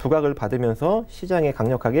섹터로 좀 부각을 받으면서 시장에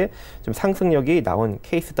강력하게 좀 상승력이 나온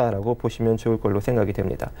케이스다라고 보시면 좋을 걸로 생각이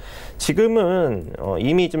됩니다. 지금은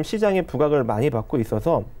이미 좀 시장에 부각을 많이 받고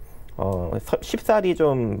있어서 쉽사리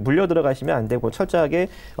좀 물려 들어가시면 안 되고 철저하게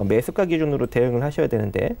매수가 기준으로 대응을 하셔야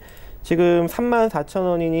되는데 지금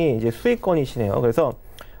 34,000원이니 이제 수익권이시네요. 그래서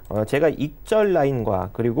제가 익절 라인과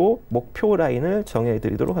그리고 목표 라인을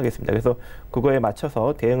정해드리도록 하겠습니다. 그래서 그거에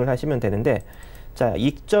맞춰서 대응을 하시면 되는데, 자,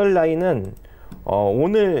 익절 라인은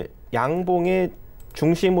오늘 양봉의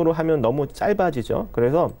중심으로 하면 너무 짧아지죠.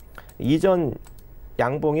 그래서 이전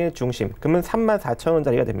양봉의 중심, 그러면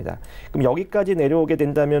 34,000원짜리가 됩니다. 그럼 여기까지 내려오게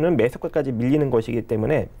된다면은 매수가까지 밀리는 것이기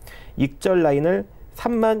때문에 익절 라인을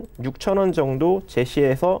 36,000원 정도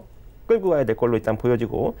제시해서 끌고 가야 될 걸로 일단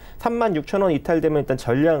보여지고 36,000원 이탈되면 일단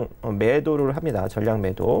전량 매도를 합니다. 전량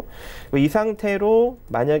매도. 이 상태로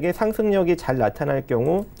만약에 상승력이 잘 나타날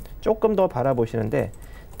경우 조금 더 바라보시는데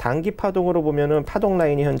단기 파동으로 보면은 파동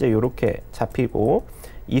라인이 현재 이렇게 잡히고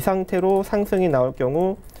이 상태로 상승이 나올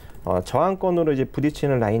경우 저항권으로 이제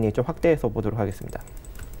부딪히는 라인이 좀 확대해서 보도록 하겠습니다.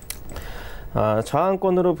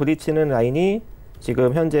 저항권으로 부딪히는 라인이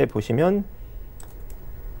지금 현재 보시면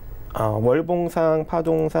월봉상,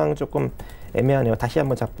 파동상 조금 애매하네요. 다시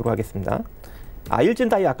한번 잡도록 하겠습니다. 일진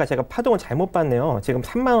다이 아까 제가 파동을 잘못 봤네요. 지금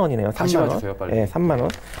 3만원이네요. 3만원. 다시 봐주세요, 빨리. 네, 3만원.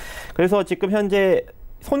 그래서 지금 현재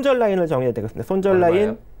손절 라인을 정해야 되겠습니다. 손절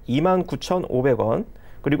라인 29,500원.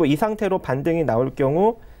 그리고 이 상태로 반등이 나올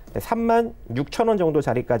경우 36,000원 정도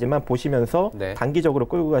자리까지만 보시면서 네. 단기적으로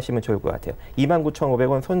끌고 가시면 좋을 것 같아요.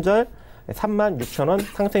 29,500원 손절, 36,000원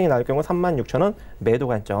상승이 나올 경우 36,000원 매도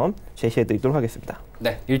관점 제시해드리도록 하겠습니다.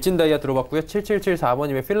 네, 일진 다이아 들어봤고요.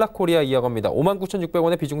 7774번님의 필라코리아 이어갑니다.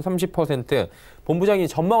 59,600원에 비중 30%. 본부장님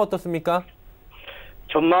전망 어떻습니까?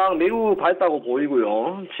 전망 매우 밝다고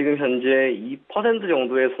보이고요. 지금 현재 2%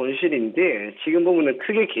 정도의 손실인데 지금 보면은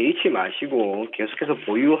크게 개의치 마시고 계속해서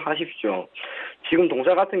보유하십시오. 지금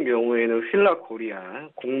동사 같은 경우에는 필라코리아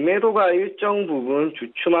공매도가 일정 부분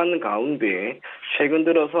주춤하는 가운데 최근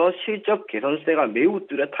들어서 실적 개선세가 매우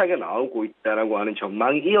뚜렷하게 나오고 있다라고 하는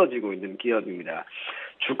전망이 이어지고 있는 기업입니다.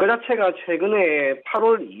 주가 자체가 최근에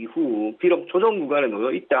 8월 이후 비록 조정 구간에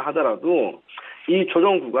놓여 있다 하더라도 이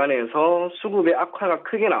조정 구간에서 수급의 악화가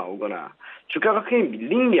크게 나오거나 주가가 크게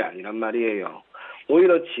밀린 게 아니란 말이에요.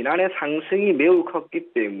 오히려 지난해 상승이 매우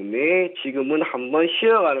컸기 때문에 지금은 한번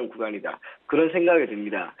쉬어가는 구간이다. 그런 생각이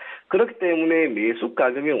듭니다. 그렇기 때문에 매수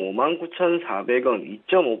가격이 59,400원,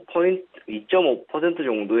 2.5%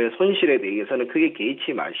 정도의 손실에 대해서는 크게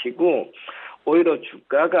개의치 마시고 오히려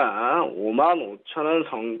주가가 55,000원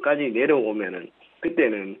선까지 내려오면은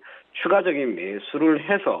그때는 추가적인 매수를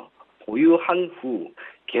해서 보유한 후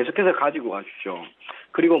계속해서 가지고 가십시오.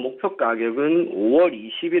 그리고 목표 가격은 5월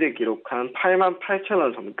 20일에 기록한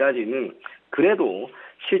 88,000원 선까지는 그래도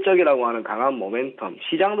실적이라고 하는 강한 모멘텀,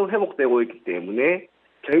 시장도 회복되고 있기 때문에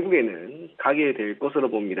결국에는 가게 될 것으로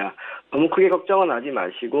봅니다. 너무 크게 걱정은 하지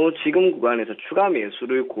마시고 지금 구간에서 추가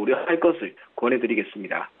매수를 고려할 것을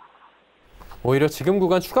권해드리겠습니다. 오히려 지금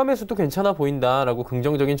구간 추가 매수도 괜찮아 보인다라고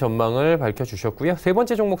긍정적인 전망을 밝혀주셨고요. 세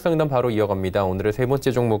번째 종목 상담 바로 이어갑니다. 오늘의 세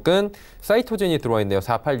번째 종목은 사이토젠이 들어와 있네요.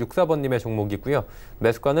 4864번님의 종목이고요.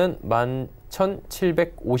 매수가는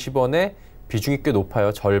 11,750원에 비중이 꽤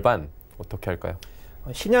높아요. 절반. 어떻게 할까요?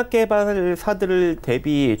 신약 개발사들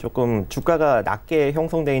대비 조금 주가가 낮게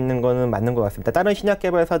형성되어 있는 거는 맞는 것 같습니다. 다른 신약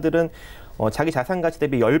개발사들은 자기 자산 가치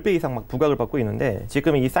대비 10배 이상 막 부각을 받고 있는데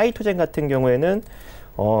지금 이 사이토젠 같은 경우에는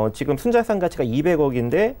지금 순자산 가치가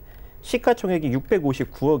 200억인데 시가총액이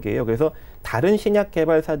 659억이에요. 그래서 다른 신약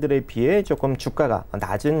개발사들에 비해 조금 주가가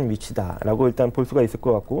낮은 위치다라고 일단 볼 수가 있을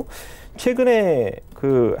것 같고 최근에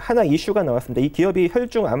그 하나 이슈가 나왔습니다. 이 기업이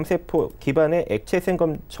혈중 암세포 기반의 액체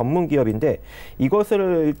생검 전문 기업인데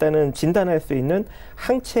이것을 일단은 진단할 수 있는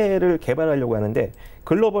항체를 개발하려고 하는데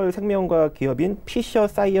글로벌 생명과학 기업인 피셔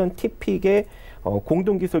사이언티픽의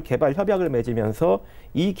공동기술 개발 협약을 맺으면서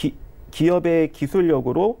이 기업의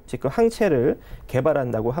기술력으로 지금 항체를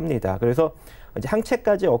개발한다고 합니다. 그래서 이제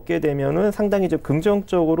항체까지 얻게 되면은 상당히 좀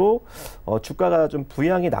긍정적으로 주가가 좀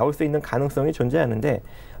부양이 나올 수 있는 가능성이 존재하는데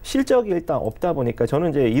실적이 일단 없다 보니까 저는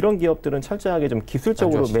이제 이런 기업들은 철저하게 좀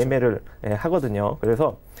기술적으로 매매를 하거든요.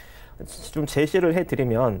 그래서 좀 제시를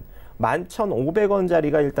해드리면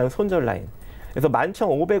 11,500원짜리가 일단 손절 라인. 그래서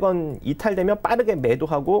 11,500원 이탈되면 빠르게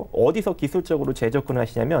매도하고 어디서 기술적으로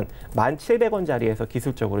재접근하시냐면 1,700원짜리에서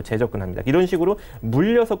기술적으로 재접근합니다. 이런 식으로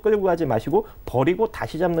물려서 끌고 가지 마시고 버리고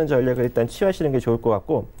다시 잡는 전략을 일단 취하시는 게 좋을 것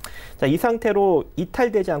같고, 자, 이 상태로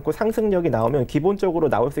이탈되지 않고 상승력이 나오면 기본적으로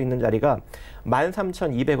나올 수 있는 자리가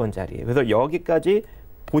 13,200원짜리예요. 그래서 여기까지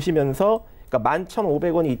보시면서 그러니까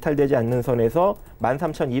 11,500원이 이탈되지 않는 선에서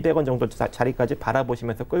 13,200원 정도 자리까지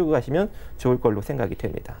바라보시면서 끌고 가시면 좋을 걸로 생각이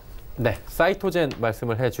됩니다. 네, 사이토젠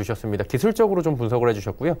말씀을 해주셨습니다. 기술적으로 좀 분석을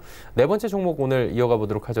해주셨고요. 네 번째 종목 오늘 이어가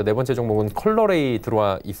보도록 하죠. 네 번째 종목은 컬러레이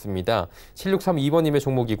들어와 있습니다. 7632번님의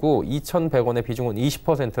종목이고 2,100원의 비중은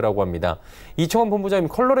 20%라고 합니다. 이청원 본부장님,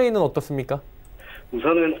 컬러레이는 어떻습니까?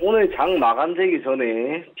 우선은 오늘 장 마감되기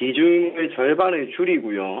전에 비중을 절반을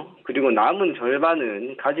줄이고요. 그리고 남은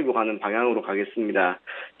절반은 가지고 가는 방향으로 가겠습니다.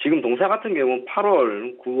 지금 동사 같은 경우는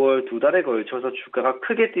 8월, 9월 두 달에 걸쳐서 주가가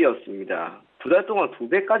크게 뛰었습니다. 두 달 동안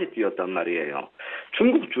 2배까지 뛰었단 말이에요.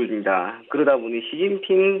 중국주입니다. 그러다 보니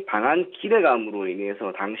시진핑 방한 기대감으로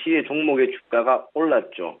인해서 당시에 종목의 주가가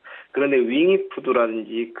올랐죠. 그런데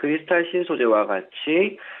윙이푸드라든지 크리스탈 신소재와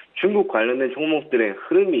같이 중국 관련된 종목들의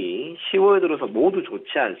흐름이 10월 들어서 모두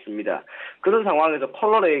좋지 않습니다. 그런 상황에서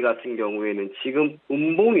컬러레이 같은 경우에는 지금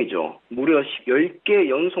음봉이죠. 무려 10개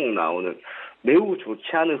연속 나오는 매우 좋지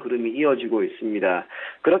않은 흐름이 이어지고 있습니다.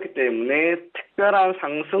 그렇기 때문에 특별한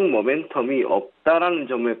상승 모멘텀이 없다라는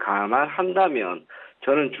점을 감안한다면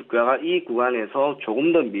저는 주가가 이 구간에서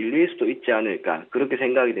조금 더 밀릴 수도 있지 않을까, 그렇게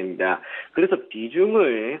생각이 됩니다. 그래서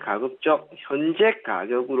비중을 가급적 현재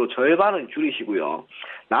가격으로 절반은 줄이시고요.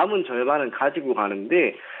 남은 절반은 가지고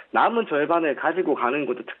가는데, 남은 절반을 가지고 가는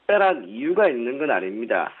것도 특별한 이유가 있는 건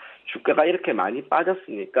아닙니다. 주가가 이렇게 많이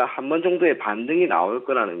빠졌으니까 한 번 정도의 반등이 나올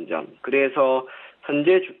거라는 점. 그래서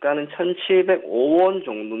현재 주가는 1,705원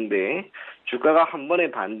정도인데 주가가 한 번에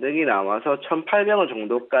반등이 나와서 1,800원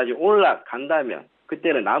정도까지 올라간다면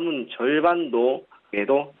그때는 남은 절반도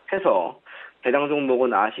매도해서 해당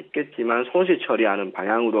종목은 아쉽겠지만 손실 처리하는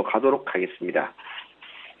방향으로 가도록 하겠습니다.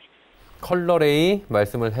 컬러레이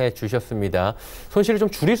말씀을 해주셨습니다. 손실을 좀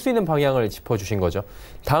줄일 수 있는 방향을 짚어주신 거죠.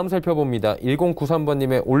 다음 살펴봅니다.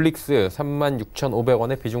 1093번님의 올릭스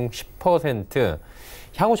 36,500원의 비중 10%.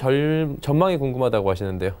 향후 전망이 궁금하다고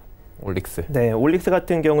하시는데요. 올릭스. 네, 올릭스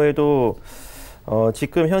같은 경우에도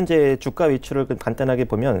지금 현재 주가 위치를 간단하게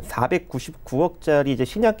보면 499억짜리 이제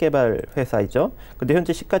신약 개발 회사이죠. 근데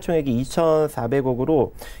현재 시가총액이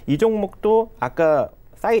 2,400억으로 이 종목도 아까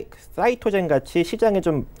사이토젠 같이 시장에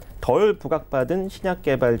좀 덜 부각받은 신약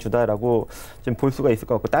개발주다라고 좀 볼 수가 있을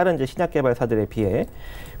것 같고, 다른 이제 신약 개발사들에 비해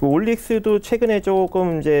올릭스도 최근에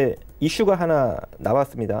조금 이제 이슈가 하나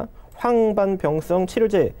나왔습니다. 황반병성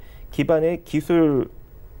치료제 기반의 기술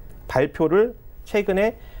발표를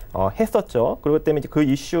최근에 했었죠. 그렇기 때문에 그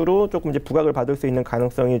이슈로 조금 이제 부각을 받을 수 있는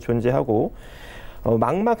가능성이 존재하고,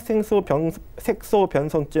 망막색소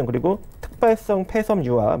변성증 그리고 특발성 폐섬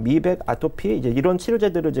유화, 미백, 아토피 이제 이런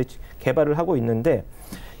치료제들을 이제 개발을 하고 있는데,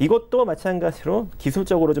 이것도 마찬가지로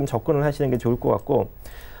기술적으로 좀 접근을 하시는 게 좋을 것 같고,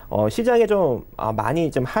 시장에 좀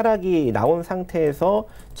많이 좀 하락이 나온 상태에서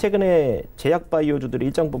최근에 제약바이오주들이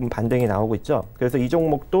일정 부분 반등이 나오고 있죠. 그래서 이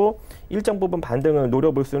종목도 일정 부분 반등을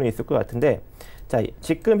노려볼 수는 있을 것 같은데, 자,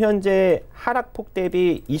 지금 현재 하락폭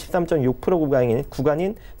대비 23.6%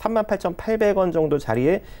 구간인 38,800원 정도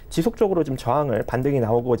자리에 지속적으로 좀 저항을 반등이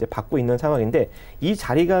나오고 이제 받고 있는 상황인데, 이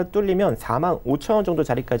자리가 뚫리면 45,000원 정도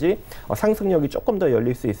자리까지 상승력이 조금 더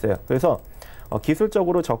열릴 수 있어요. 그래서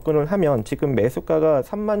기술적으로 접근을 하면 지금 매수가가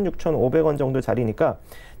 36,500원 정도 자리니까,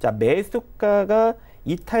 자, 매수가가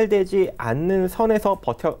이탈되지 않는 선에서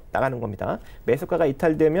버텨 나가는 겁니다. 매수가가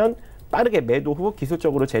이탈되면 빠르게 매도 후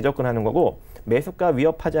기술적으로 재접근하는 거고, 매수가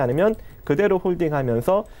위협하지 않으면 그대로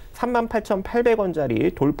홀딩하면서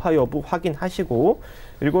 38,800원짜리 돌파 여부 확인하시고,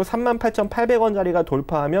 그리고 38,800원짜리가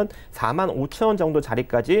돌파하면 45,000원 정도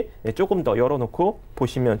자리까지 조금 더 열어놓고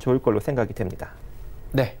보시면 좋을 걸로 생각이 됩니다.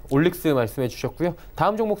 네, 올릭스 말씀해 주셨고요.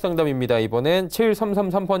 다음 종목 상담입니다. 이번엔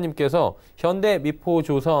 7333번님께서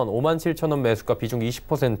현대미포조선 57,000원 매수가 비중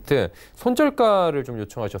 20% 손절가를 좀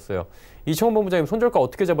요청하셨어요. 이청원 본부장님, 손절가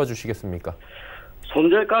어떻게 잡아주시겠습니까?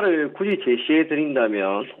 손절가를 굳이 제시해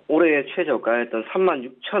드린다면 올해 최저가였던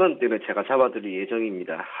 36,000원대를 제가 잡아드릴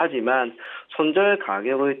예정입니다. 하지만 손절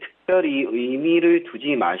가격을 특별히 의미를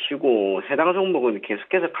두지 마시고 해당 종목은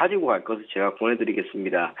계속해서 가지고 갈 것을 제가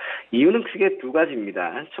권해드리겠습니다. 이유는 크게 두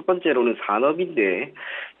가지입니다. 첫 번째로는 산업인데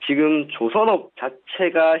지금 조선업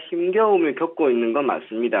자체가 힘겨움을 겪고 있는 건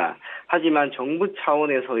맞습니다. 하지만 정부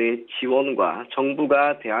차원에서의 지원과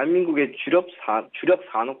정부가 대한민국의 주력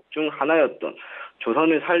산업 중 하나였던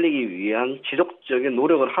조선을 살리기 위한 지속 지속적인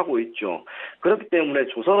노력을 하고 있죠. 그렇기 때문에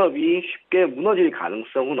조선업이 쉽게 무너질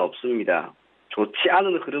가능성은 없습니다. 좋지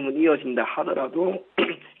않은 흐름은 이어진다 하더라도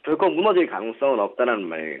결코 무너질 가능성은 없다는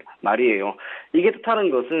말이에요. 이게 뜻하는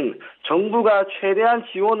것은 정부가 최대한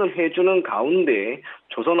지원을 해주는 가운데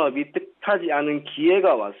조선업이 뜻하지 않은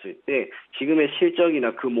기회가 왔을 때 지금의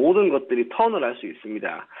실적이나 그 모든 것들이 턴을 할 수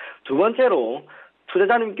있습니다. 두 번째로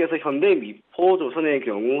투자자님께서 현대미포조선의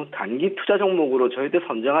경우 단기 투자 종목으로 절대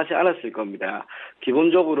선정하지 않았을 겁니다.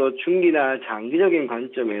 기본적으로 중기나 장기적인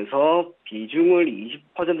관점에서 비중을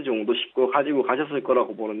 20% 정도 싣고 가지고 가셨을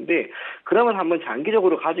거라고 보는데 그러면 한번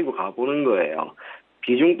장기적으로 가지고 가보는 거예요.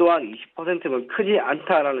 비중 또한 20%면 크지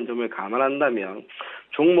않다라는 점을 감안한다면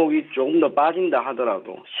종목이 조금 더 빠진다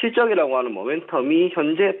하더라도 실적이라고 하는 모멘텀이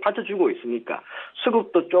현재 받쳐주고 있으니까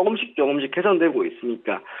수급도 조금씩 개선되고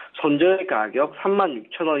있으니까 손절 가격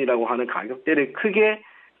 36,000원이라고 하는 가격대를 크게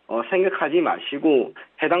생각하지 마시고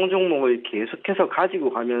해당 종목을 계속해서 가지고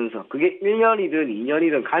가면서 그게 1년이든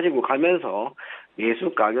 2년이든 가지고 가면서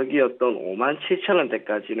매수 가격이었던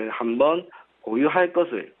 57,000원대까지는 한번 보유할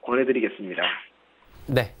것을 권해드리겠습니다.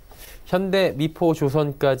 네,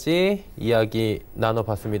 현대미포조선까지 이야기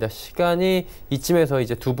나눠봤습니다. 시간이 이쯤에서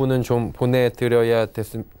이제 두 분은 좀 보내드려야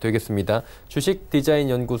되겠습니다.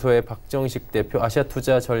 주식디자인연구소의 박정식 대표,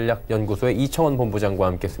 아시아투자전략연구소의 이청원 본부장과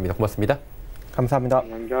함께했습니다. 고맙습니다. 감사합니다.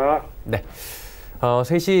 감사합니다. 네,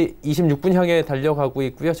 3시 26분 향해 달려가고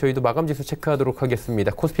있고요. 저희도 마감지수 체크하도록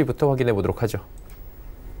하겠습니다. 코스피부터 확인해 보도록 하죠.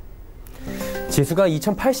 지수가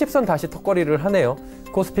 2080선 다시 턱걸이를 하네요.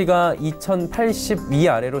 코스피가 2080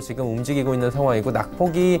 아래로 지금 움직이고 있는 상황이고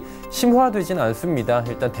낙폭이 심화되진 않습니다.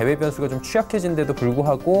 일단 대외 변수가 좀 취약해진 데도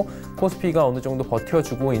불구하고 코스피가 어느 정도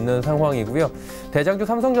버텨주고 있는 상황이고요. 대장주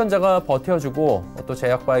삼성전자가 버텨주고 또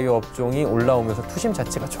제약바이오 업종이 올라오면서 투심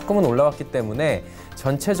자체가 조금은 올라왔기 때문에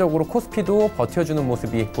전체적으로 코스피도 버텨주는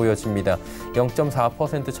모습이 보여집니다.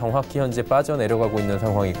 0.4% 정확히 현재 빠져내려가고 있는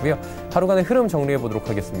상황이고요. 하루간의 흐름 정리해 보도록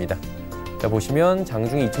하겠습니다. 자, 보시면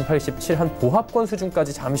장중에 2087 한 보합권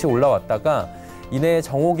수준까지 잠시 올라왔다가 이내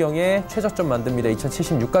정오경에 최저점 만듭니다.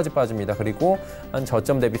 2076까지 빠집니다. 그리고 한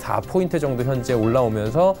저점 대비 4포인트 정도 현재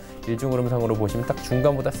올라오면서 일중 흐름상으로 보시면 딱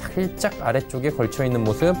중간보다 살짝 아래쪽에 걸쳐있는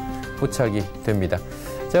모습 포착이 됩니다.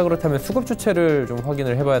 자, 그렇다면 수급 주체를 좀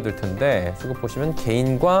확인을 해봐야 될 텐데 수급 보시면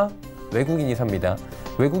개인과 외국인이 삽니다.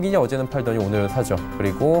 외국인이 어제는 팔더니 오늘은 사죠.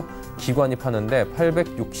 그리고 기관이 파는데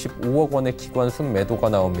 865억 원의 기관 순매도가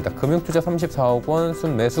나옵니다. 금융투자 34억 원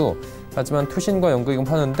순매수. 하지만 투신과 연기금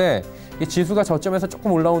파는데 이 지수가 저점에서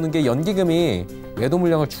조금 올라오는 게 연기금이 매도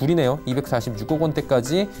물량을 줄이네요. 246억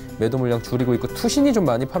원대까지 매도 물량 줄이고 있고 투신이 좀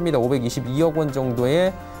많이 팝니다. 522억 원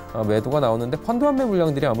정도의 매도가 나오는데 펀드 환매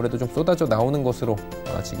물량들이 아무래도 좀 쏟아져 나오는 것으로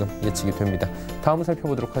지금 예측이 됩니다. 다음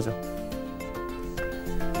살펴보도록 하죠.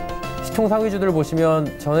 시총 상위주들을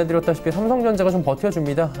보시면 전해드렸다시피 삼성전자가 좀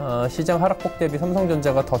버텨줍니다. 시장 하락폭 대비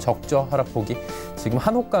삼성전자가 더 적죠. 하락폭이. 지금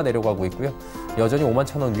한 호가 내려가고 있고요. 여전히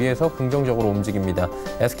 51,000원 위에서 긍정적으로 움직입니다.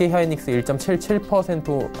 SK하이닉스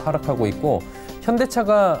 1.77% 하락하고 있고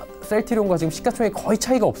현대차가 셀트리온과 지금 시가총액 거의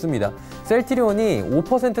차이가 없습니다. 셀트리온이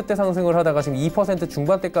 5%대 상승을 하다가 지금 2%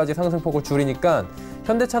 중반대까지 상승폭을 줄이니까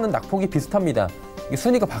현대차는 낙폭이 비슷합니다.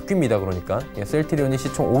 순위가 바뀝니다. 그러니까 셀트리온이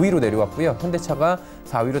시총 5위로 내려왔고요. 현대차가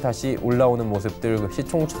 4위로 다시 올라오는 모습들,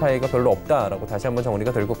 시총 차이가 별로 없다라고 다시 한번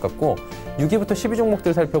정리가 될 것 같고 6위부터 10위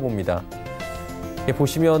종목들 살펴봅니다.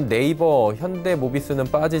 보시면 네이버, 현대모비스는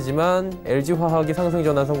빠지지만 LG화학이 상승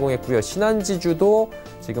전환 성공했고요. 신한지주도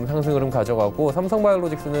지금 상승 흐름 가져가고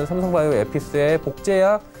삼성바이오로직스는 삼성바이오 에피스의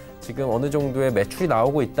복제약 지금 어느 정도의 매출이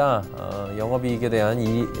나오고 있다. 영업이익에 대한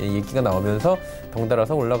이 얘기가 나오면서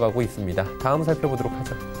덩달아서 올라가고 있습니다. 다음 살펴보도록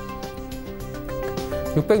하죠.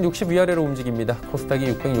 660 위아래로 움직입니다. 코스닥이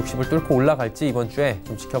 660을 뚫고 올라갈지 이번 주에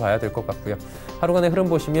좀 지켜봐야 될 것 같고요. 하루간의 흐름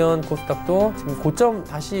보시면 코스닥도 지금 고점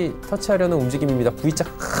다시 터치하려는 움직임입니다. V자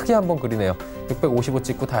크게 한번 그리네요. 655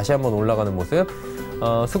 찍고 다시 한번 올라가는 모습.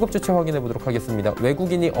 수급 주체 확인해 보도록 하겠습니다.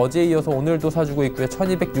 외국인이 어제에 이어서 오늘도 사주고 있고요.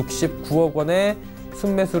 1269억 원의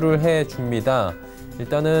순매수를 해줍니다.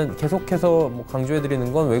 일단은 계속해서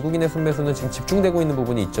강조해드리는 건 외국인의 순매수는 지금 집중되고 있는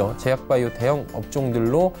부분이 있죠. 제약바이오 대형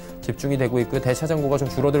업종들로 집중이 되고 있고요. 대차장고가 좀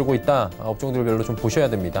줄어들고 있다. 업종들별로 좀 보셔야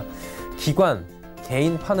됩니다. 기관,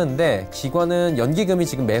 개인 파는데 기관은 연기금이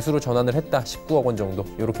지금 매수로 전환을 했다. 19억 원 정도.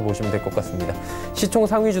 이렇게 보시면 될 것 같습니다. 시총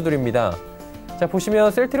상위주들입니다. 자, 보시면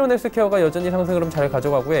셀트리온 헬스케어가 여전히 상승 흐름 잘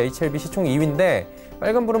가져가고요. HLB 시총 2위인데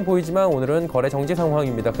빨간불은 보이지만 오늘은 거래 정지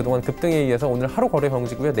상황입니다. 그동안 급등에 의해서 오늘 하루 거래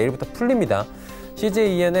정지고요. 내일부터 풀립니다.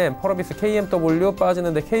 CJ ENM, 펄어비스, KMW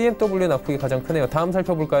빠지는데 KMW 낙폭이 가장 크네요. 다음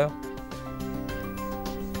살펴볼까요?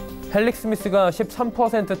 헬릭스미스가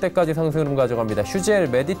 13%대까지 상승을 가져갑니다. 휴젤,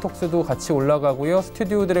 메디톡스도 같이 올라가고요.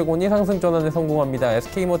 스튜디오 드래곤이 상승 전환에 성공합니다.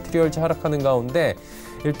 SK머티리얼즈 하락하는 가운데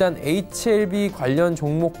일단 HLB 관련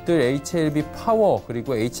종목들 HLB 파워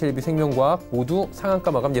그리고 HLB 생명과학 모두 상한가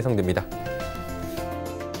마감 예상됩니다.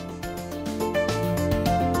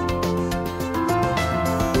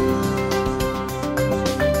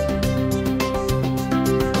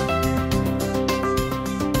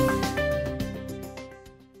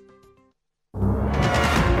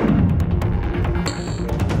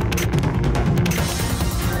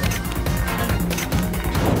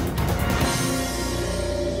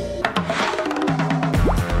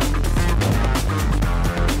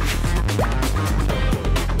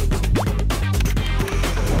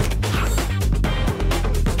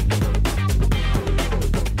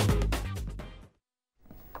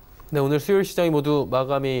 네, 오늘 수요일 시장이 모두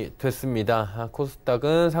마감이 됐습니다.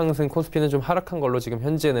 코스닥은 상승, 코스피는 좀 하락한 걸로 지금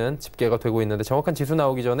현재는 집계가 되고 있는데 정확한 지수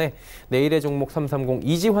나오기 전에 내일의 종목 330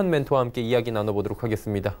 이지환 멘토와 함께 이야기 나눠보도록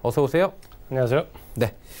하겠습니다. 어서 오세요. 안녕하세요.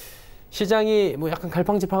 네, 시장이 뭐 약간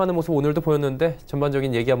갈팡질팡하는 모습 오늘도 보였는데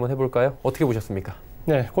전반적인 얘기 한번 해볼까요? 어떻게 보셨습니까?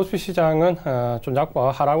 네, 코스피 시장은 좀 약과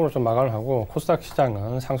하락으로 좀 마감을 하고 코스닥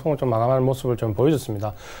시장은 상승으로 좀 마감하는 모습을 좀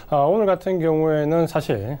보여줬습니다. 오늘 같은 경우에는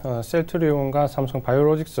사실 셀트리온과 삼성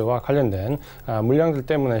바이오로직스와 관련된 물량들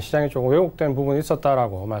때문에 시장이 조금 왜곡된 부분이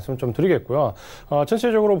있었다라고 말씀을 좀 드리겠고요.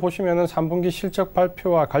 전체적으로 보시면은 3분기 실적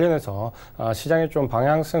발표와 관련해서 시장의 좀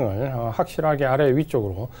방향성을 확실하게 아래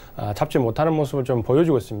위쪽으로 잡지 못하는 모습을 좀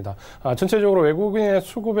보여주고 있습니다. 전체적으로 외국인의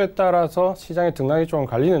수급에 따라서 시장의 등락이 좀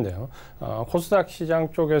갈리는데요. 코스닥 시장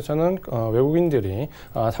쪽에서는 외국인들이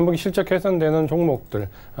 3분기 실적 개선되는 종목들,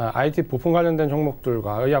 IT 부품 관련된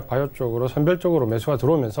종목들과 의약 바이오 쪽으로 선별적으로 매수가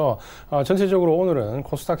들어오면서 전체적으로 오늘은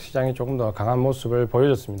코스닥 시장이 조금 더 강한 모습을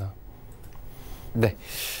보여줬습니다. 네,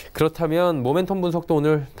 그렇다면 모멘텀 분석도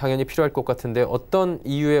오늘 당연히 필요할 것 같은데 어떤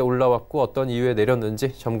이유에 올라왔고 어떤 이유에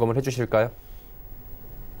내렸는지 점검을 해주실까요?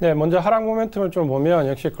 네, 먼저 하락 모멘텀을 좀 보면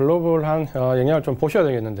역시 글로벌한 영향을 좀 보셔야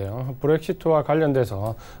되겠는데요. 브렉시트와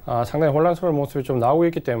관련돼서 상당히 혼란스러운 모습이 좀 나오고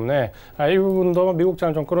있기 때문에 이 부분도 미국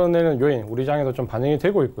장을 좀 끌어내는 요인, 우리 장에도 좀 반영이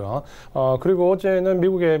되고 있고요. 그리고 어제는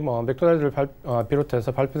미국의 맥도날드를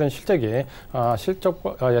비롯해서 발표된 실적이 실적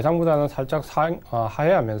예상보다는 살짝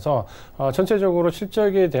하회하면서 전체적으로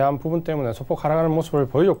실적에 대한 부분 때문에 소폭 하락하는 모습을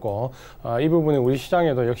보여줬고 이 부분이 우리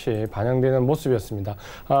시장에도 역시 반영되는 모습이었습니다.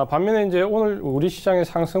 반면에 이제 오늘 우리 시장의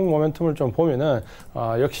상승 모멘텀을 좀 보면은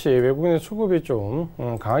역시 외국인의 수급이 좀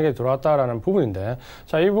강하게 들어왔다라는 부분인데,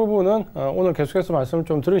 자, 이 부분은 오늘 계속해서 말씀을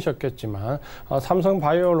좀 들으셨겠지만 삼성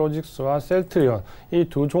바이오로직스와 셀트리온 이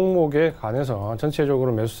두 종목에 관해서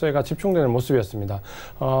전체적으로 매수세가 집중되는 모습이었습니다.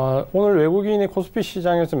 오늘 외국인이 코스피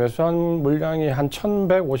시장에서 매수한 물량이 한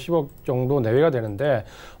 1,150억 정도 내외가 되는데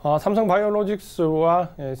삼성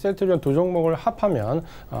바이오로직스와 셀트리온 두 종목을 합하면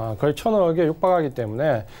거의 1,000억에 육박하기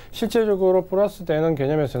때문에 실제적으로 플러스 되는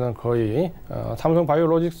개념에서는 거의 삼성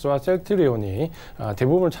바이오로직스와 셀트리온이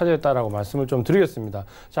대부분을 차지했다라고 말씀을 좀 드리겠습니다.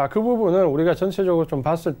 자, 그 부분은 우리가 전체적으로 좀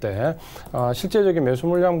봤을 때 실제적인 매수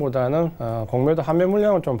물량보다는 공매도 환매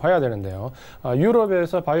물량을 좀 봐야 되는데요.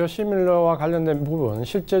 유럽에서 바이오시밀러와 관련된 부분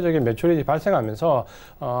실제적인 매출이 발생하면서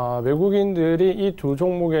외국인들이 이 두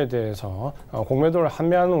종목에 대해서 공매도를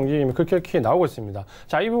환매하는 움직임이 급격히 나오고 있습니다.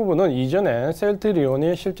 자, 이 부분은 이전에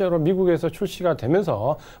셀트리온이 실제로 미국에서 출시가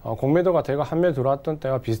되면서 공매도가 되고 환매 들어왔던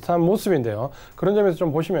때와 비슷한 모습인데요. 그런 점에서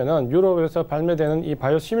좀 보시면은 유럽에서 발매되는 이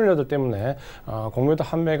바이오시밀러들 때문에 공매도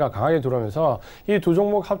환매가 강하게 들어오면서 이 두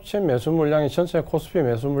종목 합친 매수 물량이 전체 코스피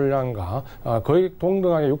매수 물량과 거의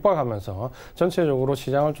동등하게 육박하면서 전체적으로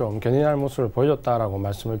시장을 좀 견인할 모습을 보여줬다라고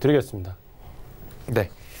말씀을 드리겠습니다. 네.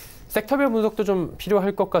 섹터별 분석도 좀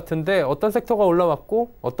필요할 것 같은데 어떤 섹터가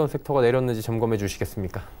올라왔고 어떤 섹터가 내렸는지 점검해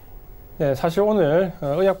주시겠습니까? 네, 사실 오늘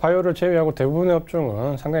의약 바이오를 제외하고 대부분의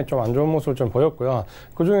업종은 상당히 좀 안 좋은 모습을 좀 보였고요.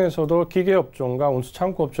 그 중에서도 기계 업종과 운수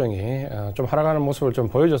창고 업종이 좀 하락하는 모습을 좀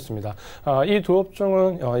보여줬습니다. 이 두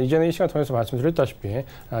업종은 이전에 이 시간 통해서 말씀드렸다시피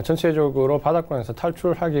전체적으로 바닥권에서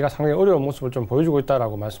탈출하기가 상당히 어려운 모습을 좀 보여주고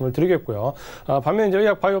있다라고 말씀을 드리겠고요. 반면에 이제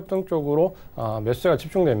의약 바이오 업종 쪽으로 매수가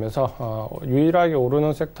집중되면서 유일하게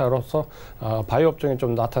오르는 섹터로서 바이오 업종이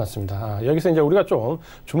좀 나타났습니다. 여기서 이제 우리가 좀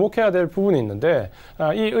주목해야 될 부분이 있는데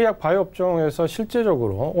이 의약 바이오 업종에서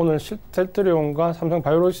실제적으로 오늘 셀트리온과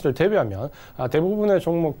삼성바이오로직스를 대비하면 대부분의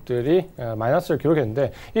종목들이 마이너스를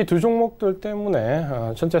기록했는데 이 두 종목들 때문에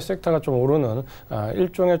전체 섹터가 좀 오르는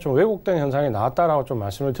일종의 좀 왜곡된 현상이 나왔다라고 좀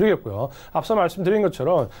말씀을 드리겠고요. 앞서 말씀드린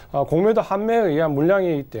것처럼 공매도 환매에 의한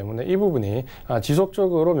물량이기 때문에 이 부분이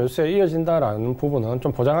지속적으로 매수세에 이어진다라는 부분은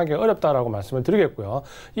좀 보장하기 어렵다라고 말씀을 드리겠고요.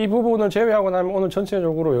 이 부분을 제외하고 나면 오늘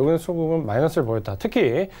전체적으로 외국인 수급은 마이너스를 보였다.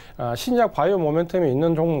 특히 신약 바이오 모멘텀이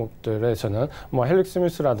있는 종목들에서는 뭐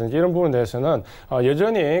헬릭스미스라든지 이런 부분에 대해서는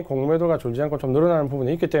여전히 공매도가 줄지 않고 좀 늘어나는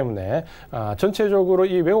부분이 있기 때문에 전체적으로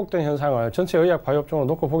이 왜곡된 현상을 전체 의약 바이오 업종으로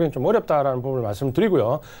놓고 보기는 좀 어렵다라는 부분을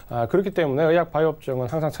말씀드리고요. 그렇기 때문에 의약 바이오 업종은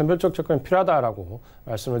항상 선별적 접근이 필요하다라고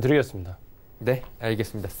말씀을 드리겠습니다. 네,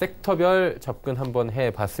 알겠습니다. 섹터별 접근 한번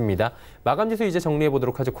해봤습니다. 마감지수 이제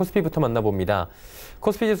정리해보도록 하죠. 코스피부터 만나봅니다.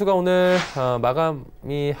 코스피 지수가 오늘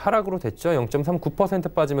마감이 하락으로 됐죠.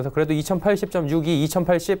 0.39% 빠지면서 그래도 2080.62,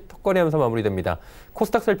 2080 턱걸이하면서 마무리됩니다.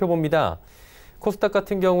 코스닥 살펴봅니다. 코스닥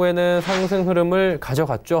같은 경우에는 상승 흐름을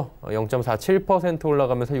가져갔죠. 0.47%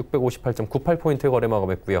 올라가면서 658.98포인트 거래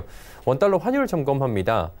마감했고요. 원달러 환율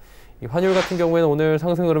점검합니다. 이 환율 같은 경우에는 오늘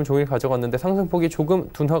상승 흐름 종일 가져갔는데 상승폭이 조금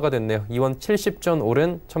둔화가 됐네요. 이원 70전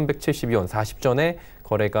오른 1172원 40전에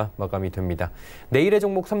거래가 마감이 됩니다. 내일의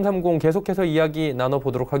종목 330 계속해서 이야기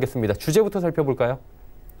나눠보도록 하겠습니다. 주제부터 살펴볼까요?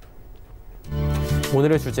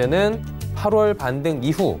 오늘의 주제는 8월 반등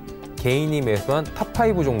이후 개인이 매수한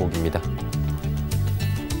탑5 종목입니다.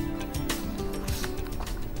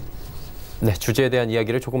 네, 주제에 대한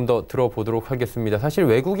이야기를 조금 더 들어보도록 하겠습니다. 사실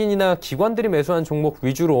외국인이나 기관들이 매수한 종목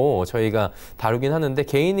위주로 저희가 다루긴 하는데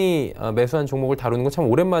개인이 매수한 종목을 다루는 건 참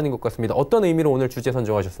오랜만인 것 같습니다. 어떤 의미로 오늘 주제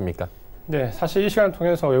선정하셨습니까? 네, 사실 이 시간을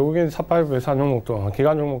통해서 외국인 탑5 매수한 종목도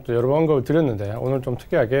기관 종목도 여러 번 언급을 드렸는데 오늘 좀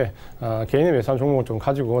특이하게 개인이 매수한 종목을 좀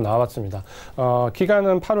가지고 나와봤습니다.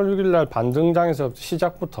 기관은 8월 6일 날 반등장에서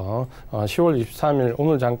시작부터 10월 23일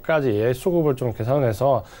오늘 장까지의 수급을 좀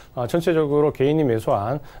계산해서 전체적으로 개인이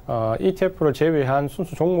매수한 ETF를 제외한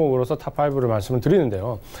순수 종목으로서 탑5를 말씀을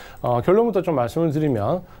드리는데요. 결론부터 좀 말씀을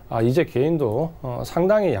드리면 이제 개인도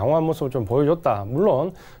상당히 양호한 모습을 좀 보여줬다.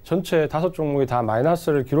 물론 전체 5종목이 다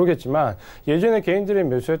마이너스를 기록했지만 예전에 개인들이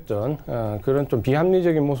매수했던 그런 좀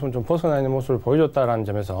비합리적인 모습을 좀 벗어나 있는 모습을 보여줬다라는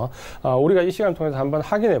점에서 우리가 이 시간을 통해서 한번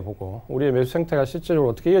확인해보고 우리의 매수 생태가 실제적으로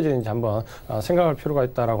어떻게 이어지는지 한번 생각할 필요가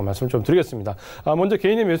있다라고 말씀을 좀 드리겠습니다. 먼저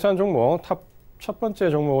개인이 매수한 종목 첫 번째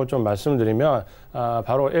종목을 좀 말씀드리면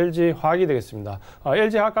바로 LG화학이 되겠습니다.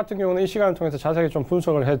 LG화학 같은 경우는 이 시간을 통해서 자세히 좀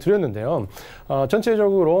분석을 해드렸는데요.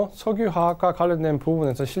 전체적으로 석유화학과 관련된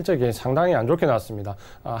부분에서 실적이 상당히 안 좋게 나왔습니다.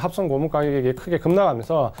 합성 고무 가격이 크게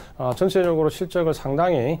급락하면서 전체적으로 실적을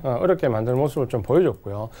상당히 어렵게 만드는 모습을 좀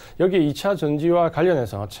보여줬고요. 여기 2차 전지와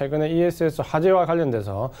관련해서 최근에 ESS 화재와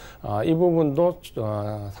관련돼서 이 부분도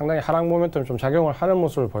상당히 하락 모멘텀이 좀 작용을 하는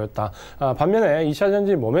모습을 보였다. 반면에 2차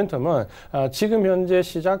전지 모멘텀은 지금 현재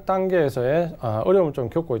시작 단계에서의 어려움을 좀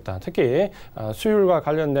겪고 있다. 특히 수율과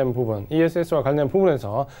관련된 부분, ESS와 관련된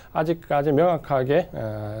부분에서 아직까지 명확하게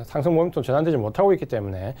상승 모멘텀 전환되지 못하고 있기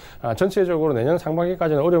때문에 전체적으로 내년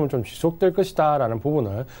상반기까지는 어려움은 좀 지속될 것이다라는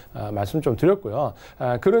부분을 말씀 좀 드렸고요.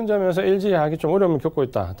 그런 점에서 LG화학이 좀 어려움을 겪고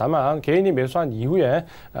있다. 다만 개인이 매수한 이후에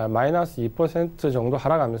마이너스 2% 정도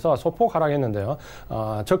하락하면서 소폭 하락했는데요.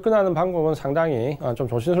 접근하는 방법은 상당히 좀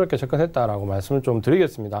조심스럽게 접근했다라고 말씀을 좀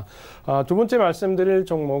드리겠습니다. 두 번째 말씀드릴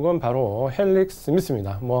종목은 바로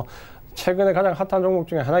헬릭스미스입니다. 최근에 가장 핫한 종목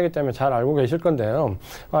중에 하나이기 때문에 잘 알고 계실 건데요.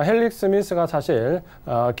 헬릭스미스가 사실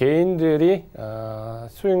개인들이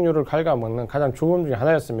수익률을 갉아먹는 가장 주범 중에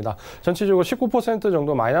하나였습니다. 전체적으로 19%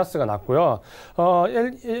 정도 마이너스가 났고요.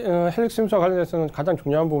 헬릭스미스와 관련해서는 가장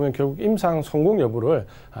중요한 부분은 결국 임상 성공 여부를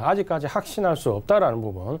아직까지 확신할 수 없다라는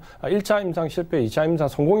부분. 1차 임상 실패, 2차 임상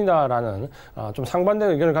성공이다라는 좀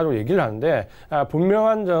상반된 의견을 가지고 얘기를 하는데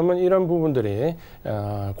분명한 점은 이런 부분들이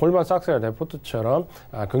골드만삭스의 레포트처럼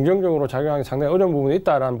긍정적으로 작용하기 상당히 어려운 부분이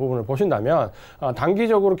있다라는 부분을 보신다면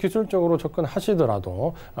단기적으로 기술적으로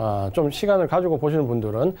접근하시더라도 좀 시간을 가지고 보시는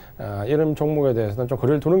분들은 이런 종목에 대해서는 좀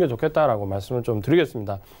거리를 두는 게 좋겠다라고 말씀을 좀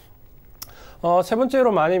드리겠습니다. 세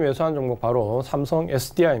번째로 많이 매수한 종목 바로 삼성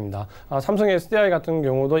SDI입니다. 삼성 SDI 같은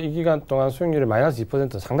경우도 이 기간 동안 수익률이 마이너스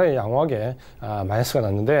 2% 상당히 양호하게 마이너스가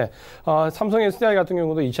났는데 삼성 SDI 같은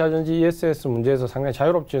경우도 2차 전지 ESS 문제에서 상당히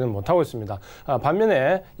자유롭지는 못하고 있습니다.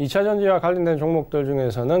 반면에 2차 전지와 관련된 종목들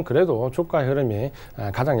중에서는 그래도 주가 흐름이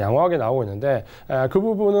가장 양호하게 나오고 있는데 그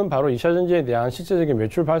부분은 바로 2차 전지에 대한 실질적인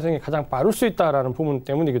매출 발생이 가장 빠를 수 있다라는 부분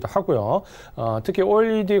때문이기도 하고요. 특히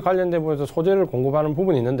OLED 관련된 부분에서 소재를 공급하는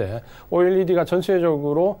부분이 있는데 OLED AMD가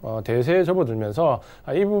전체적으로 대세에 접어들면서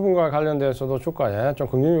이 부분과 관련돼서도 주가에 좀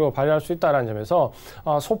긍정적으로 발휘할 수 있다는 점에서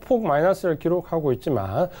소폭 마이너스를 기록하고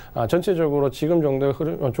있지만 전체적으로 지금 정도의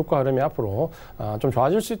주가 흐름이 앞으로 좀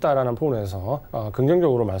좋아질 수 있다는 부분에서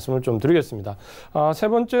긍정적으로 말씀을 좀 드리겠습니다.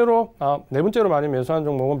 네 번째로 많이 매수한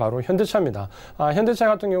종목은 바로 현대차입니다. 현대차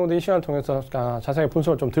같은 경우도 이 시간을 통해서 자세히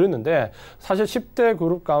분석을 좀 드렸는데 사실 10대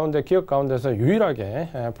그룹 가운데 기업 가운데서 유일하게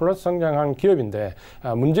플러스 성장한 기업인데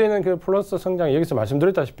문제는 그 플러스 성장이 여기서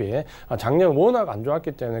말씀드렸다시피 작년 워낙 안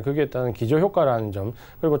좋았기 때문에 거기에 따른 기저효과라는 점,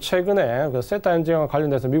 그리고 최근에 그 세타 현상과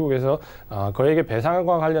관련돼서 미국에서 거액의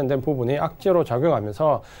배상과 관련된 부분이 악재로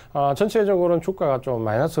작용하면서 전체적으로는 주가가 좀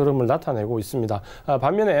마이너스 흐름을 나타내고 있습니다.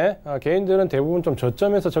 반면에 개인들은 대부분 좀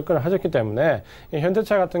저점에서 접근을 하셨기 때문에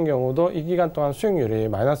현대차 같은 경우도 이 기간 동안 수익률이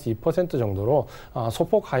마이너스 2% 정도로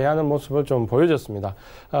소폭 하회하는 모습을 좀 보여줬습니다.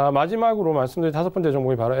 마지막으로 말씀드린 다섯 번째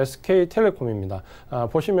종목이 바로 SK텔레콤입니다.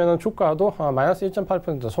 보시면은 주가도 마이너스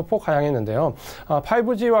 1.8% 소폭 하향했는데요.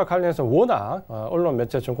 5G와 관련해서 워낙 언론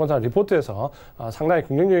매체 증권사 리포트에서 상당히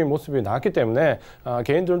긍정적인 모습이 나왔기 때문에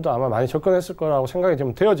개인들도 아마 많이 접근했을 거라고 생각이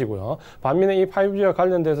좀 되어지고요. 반면에 이 5G와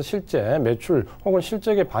관련돼서 실제 매출 혹은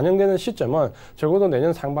실적에 반영되는 시점은 적어도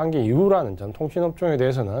내년 상반기 이후라는 점, 통신업종에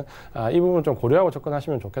대해서는 이 부분을 좀 고려하고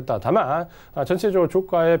접근하시면 좋겠다. 다만 전체적으로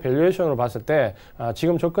주가의 밸류에이션으로 봤을 때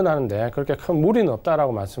지금 접근하는데 그렇게 큰 무리는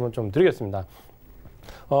없다라고 말씀을 좀 드리겠습니다.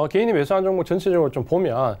 개인이 매수한 종목 전체적으로 좀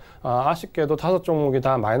보면 아쉽게도 5종목이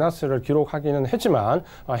다 마이너스를 기록하기는 했지만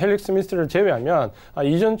헬릭스 미스트를 제외하면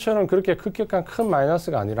이전처럼 그렇게 급격한 큰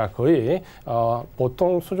마이너스가 아니라 거의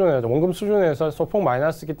보통 수준에서 원금 수준에서 소폭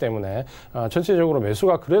마이너스이기 때문에 전체적으로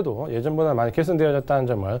매수가 그래도 예전보다 많이 개선되어졌다는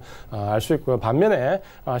점을 알 수 있고요. 반면에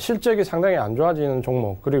실적이 상당히 안 좋아지는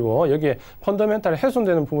종목, 그리고 여기에 펀더멘탈이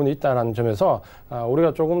훼손되는 부분이 있다는 점에서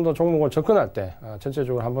우리가 조금 더 종목을 접근할 때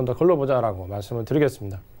전체적으로 한 번 더 걸러보자라고 말씀을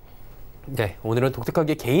드리겠습니다. 네, 오늘은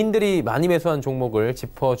독특하게 개인들이 많이 매수한 종목을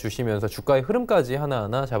짚어주시면서 주가의 흐름까지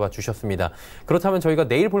하나하나 잡아주셨습니다. 그렇다면 저희가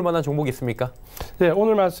내일 볼 만한 종목이 있습니까? 네,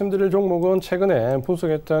 오늘 말씀드릴 종목은 최근에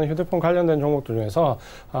분석했던 휴대폰 관련된 종목들 중에서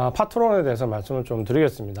파트론에 대해서 말씀을 좀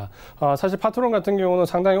드리겠습니다. 사실 파트론 같은 경우는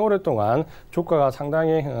상당히 오랫동안 주가가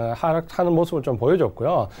상당히 하락하는 모습을 좀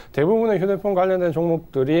보여줬고요. 대부분의 휴대폰 관련된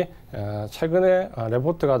종목들이 최근에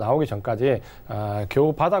레포트가 나오기 전까지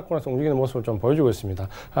겨우 바닥권에서 움직이는 모습을 좀 보여주고 있습니다.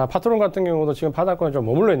 파트론 같은 경우도 지금 바닥권에 좀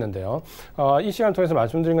머물러 있는데요. 이 시간을 통해서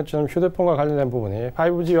말씀드린 것처럼 휴대폰과 관련된 부분이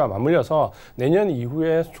 5G와 맞물려서 내년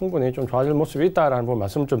이후에 충분히 좀 좋아질 모습이 있다라는 부분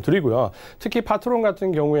말씀을 좀 드리고요. 특히 파트론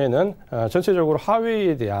같은 경우에는 전체적으로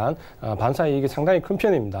하웨이에 대한 반사 이익이 상당히 큰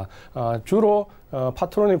편입니다. 주로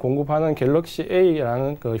파트론이 공급하는 갤럭시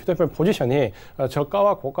A라는 그 휴대폰 포지션이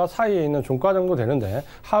저가와 고가 사이에 있는 중가 정도 되는데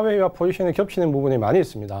하웨이와 포지션이 겹치는 부분이 많이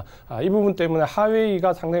있습니다. 이 부분 때문에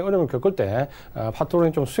하웨이가 상당히 어려움을 겪을 때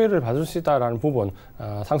파트론이 좀 수혜를 받을 수 있다는 부분,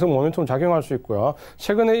 상승 모멘텀 작용할 수 있고요.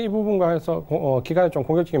 최근에 이 부분과 해서 기간에 좀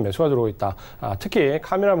공격적인 매수가 들어오고 있다. 특히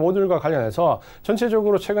카메라 모듈과 관련해서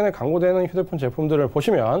전체적으로 최근에 광고되는 휴대폰 제품들을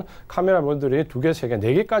보시면 카메라 모듈이 2개,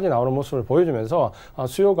 3개, 4개까지 나오는 모습을 보여주면서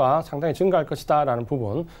수요가 상당히 증가할 것이다 라는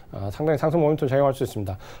부분, 상당히 상승 모멘텀 작용할 수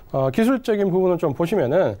있습니다. 기술적인 부분을 좀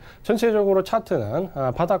보시면은 전체적으로 차트는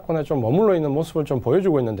바닥권에 좀 머물러 있는 모습을 좀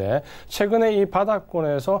보여주고 있는데 최근에 이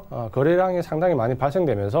바닥권에서 거래량이 상당히 많이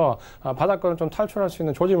발생되면서 바닥권을 좀 탈출할 수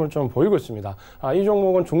있는 조짐을 좀 보이고 있습니다. 이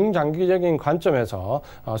종목은 중장기적인 관점에서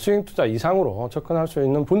수익 투자 이상으로 접근할 수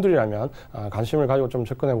있는 분들이라면 관심을 가지고 좀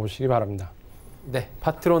접근해 보시기 바랍니다. 네,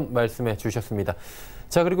 파트론 말씀해 주셨습니다.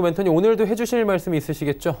 자, 그리고 멘토님 오늘도 해주실 말씀이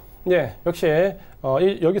있으시겠죠? 네, 역시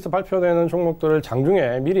여기서 발표되는 종목들을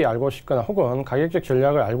장중에 미리 알고 싶거나 혹은 가격적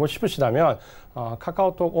전략을 알고 싶으시다면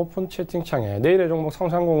카카오톡 오픈 채팅창에 내일의 종목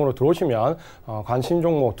상상공으로 들어오시면 관심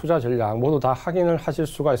종목, 투자 전략 모두 다 확인을 하실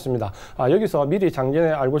수가 있습니다. 여기서 미리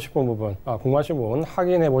장전에 알고 싶은 부분, 궁금하신 부분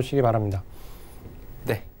확인해 보시기 바랍니다.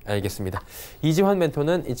 네, 알겠습니다. 이지환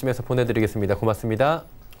멘토는 이쯤에서 보내드리겠습니다. 고맙습니다.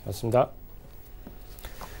 고맙습니다.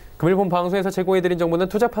 금일 본 방송에서 제공해드린 정보는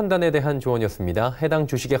투자 판단에 대한 조언이었습니다. 해당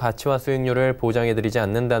주식의 가치와 수익률을 보장해드리지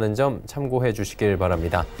않는다는 점 참고해 주시길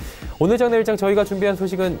바랍니다. 오늘 장 내일장 저희가 준비한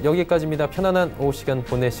소식은 여기까지입니다. 편안한 오후 시간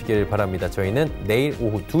보내시길 바랍니다. 저희는 내일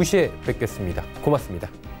오후 2시에 뵙겠습니다. 고맙습니다.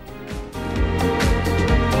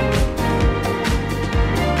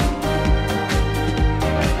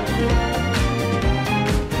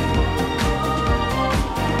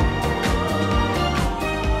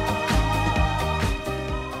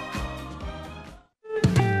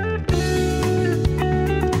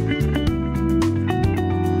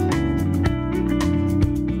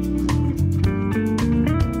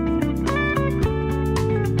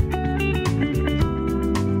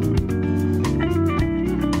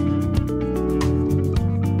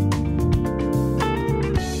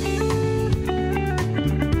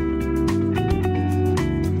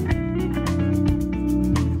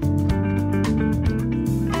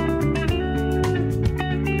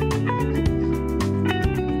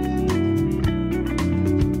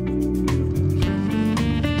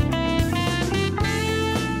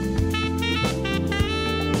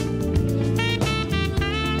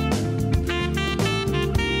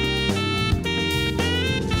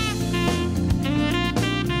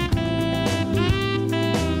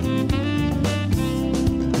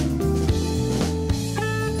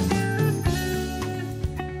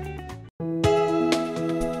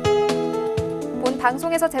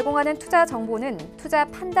 방송에서 제공하는 투자 정보는 투자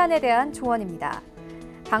판단에 대한 조언입니다.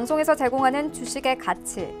 방송에서 제공하는 주식의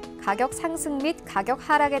가치, 가격 상승 및 가격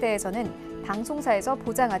하락에 대해서는 방송사에서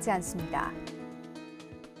보장하지 않습니다.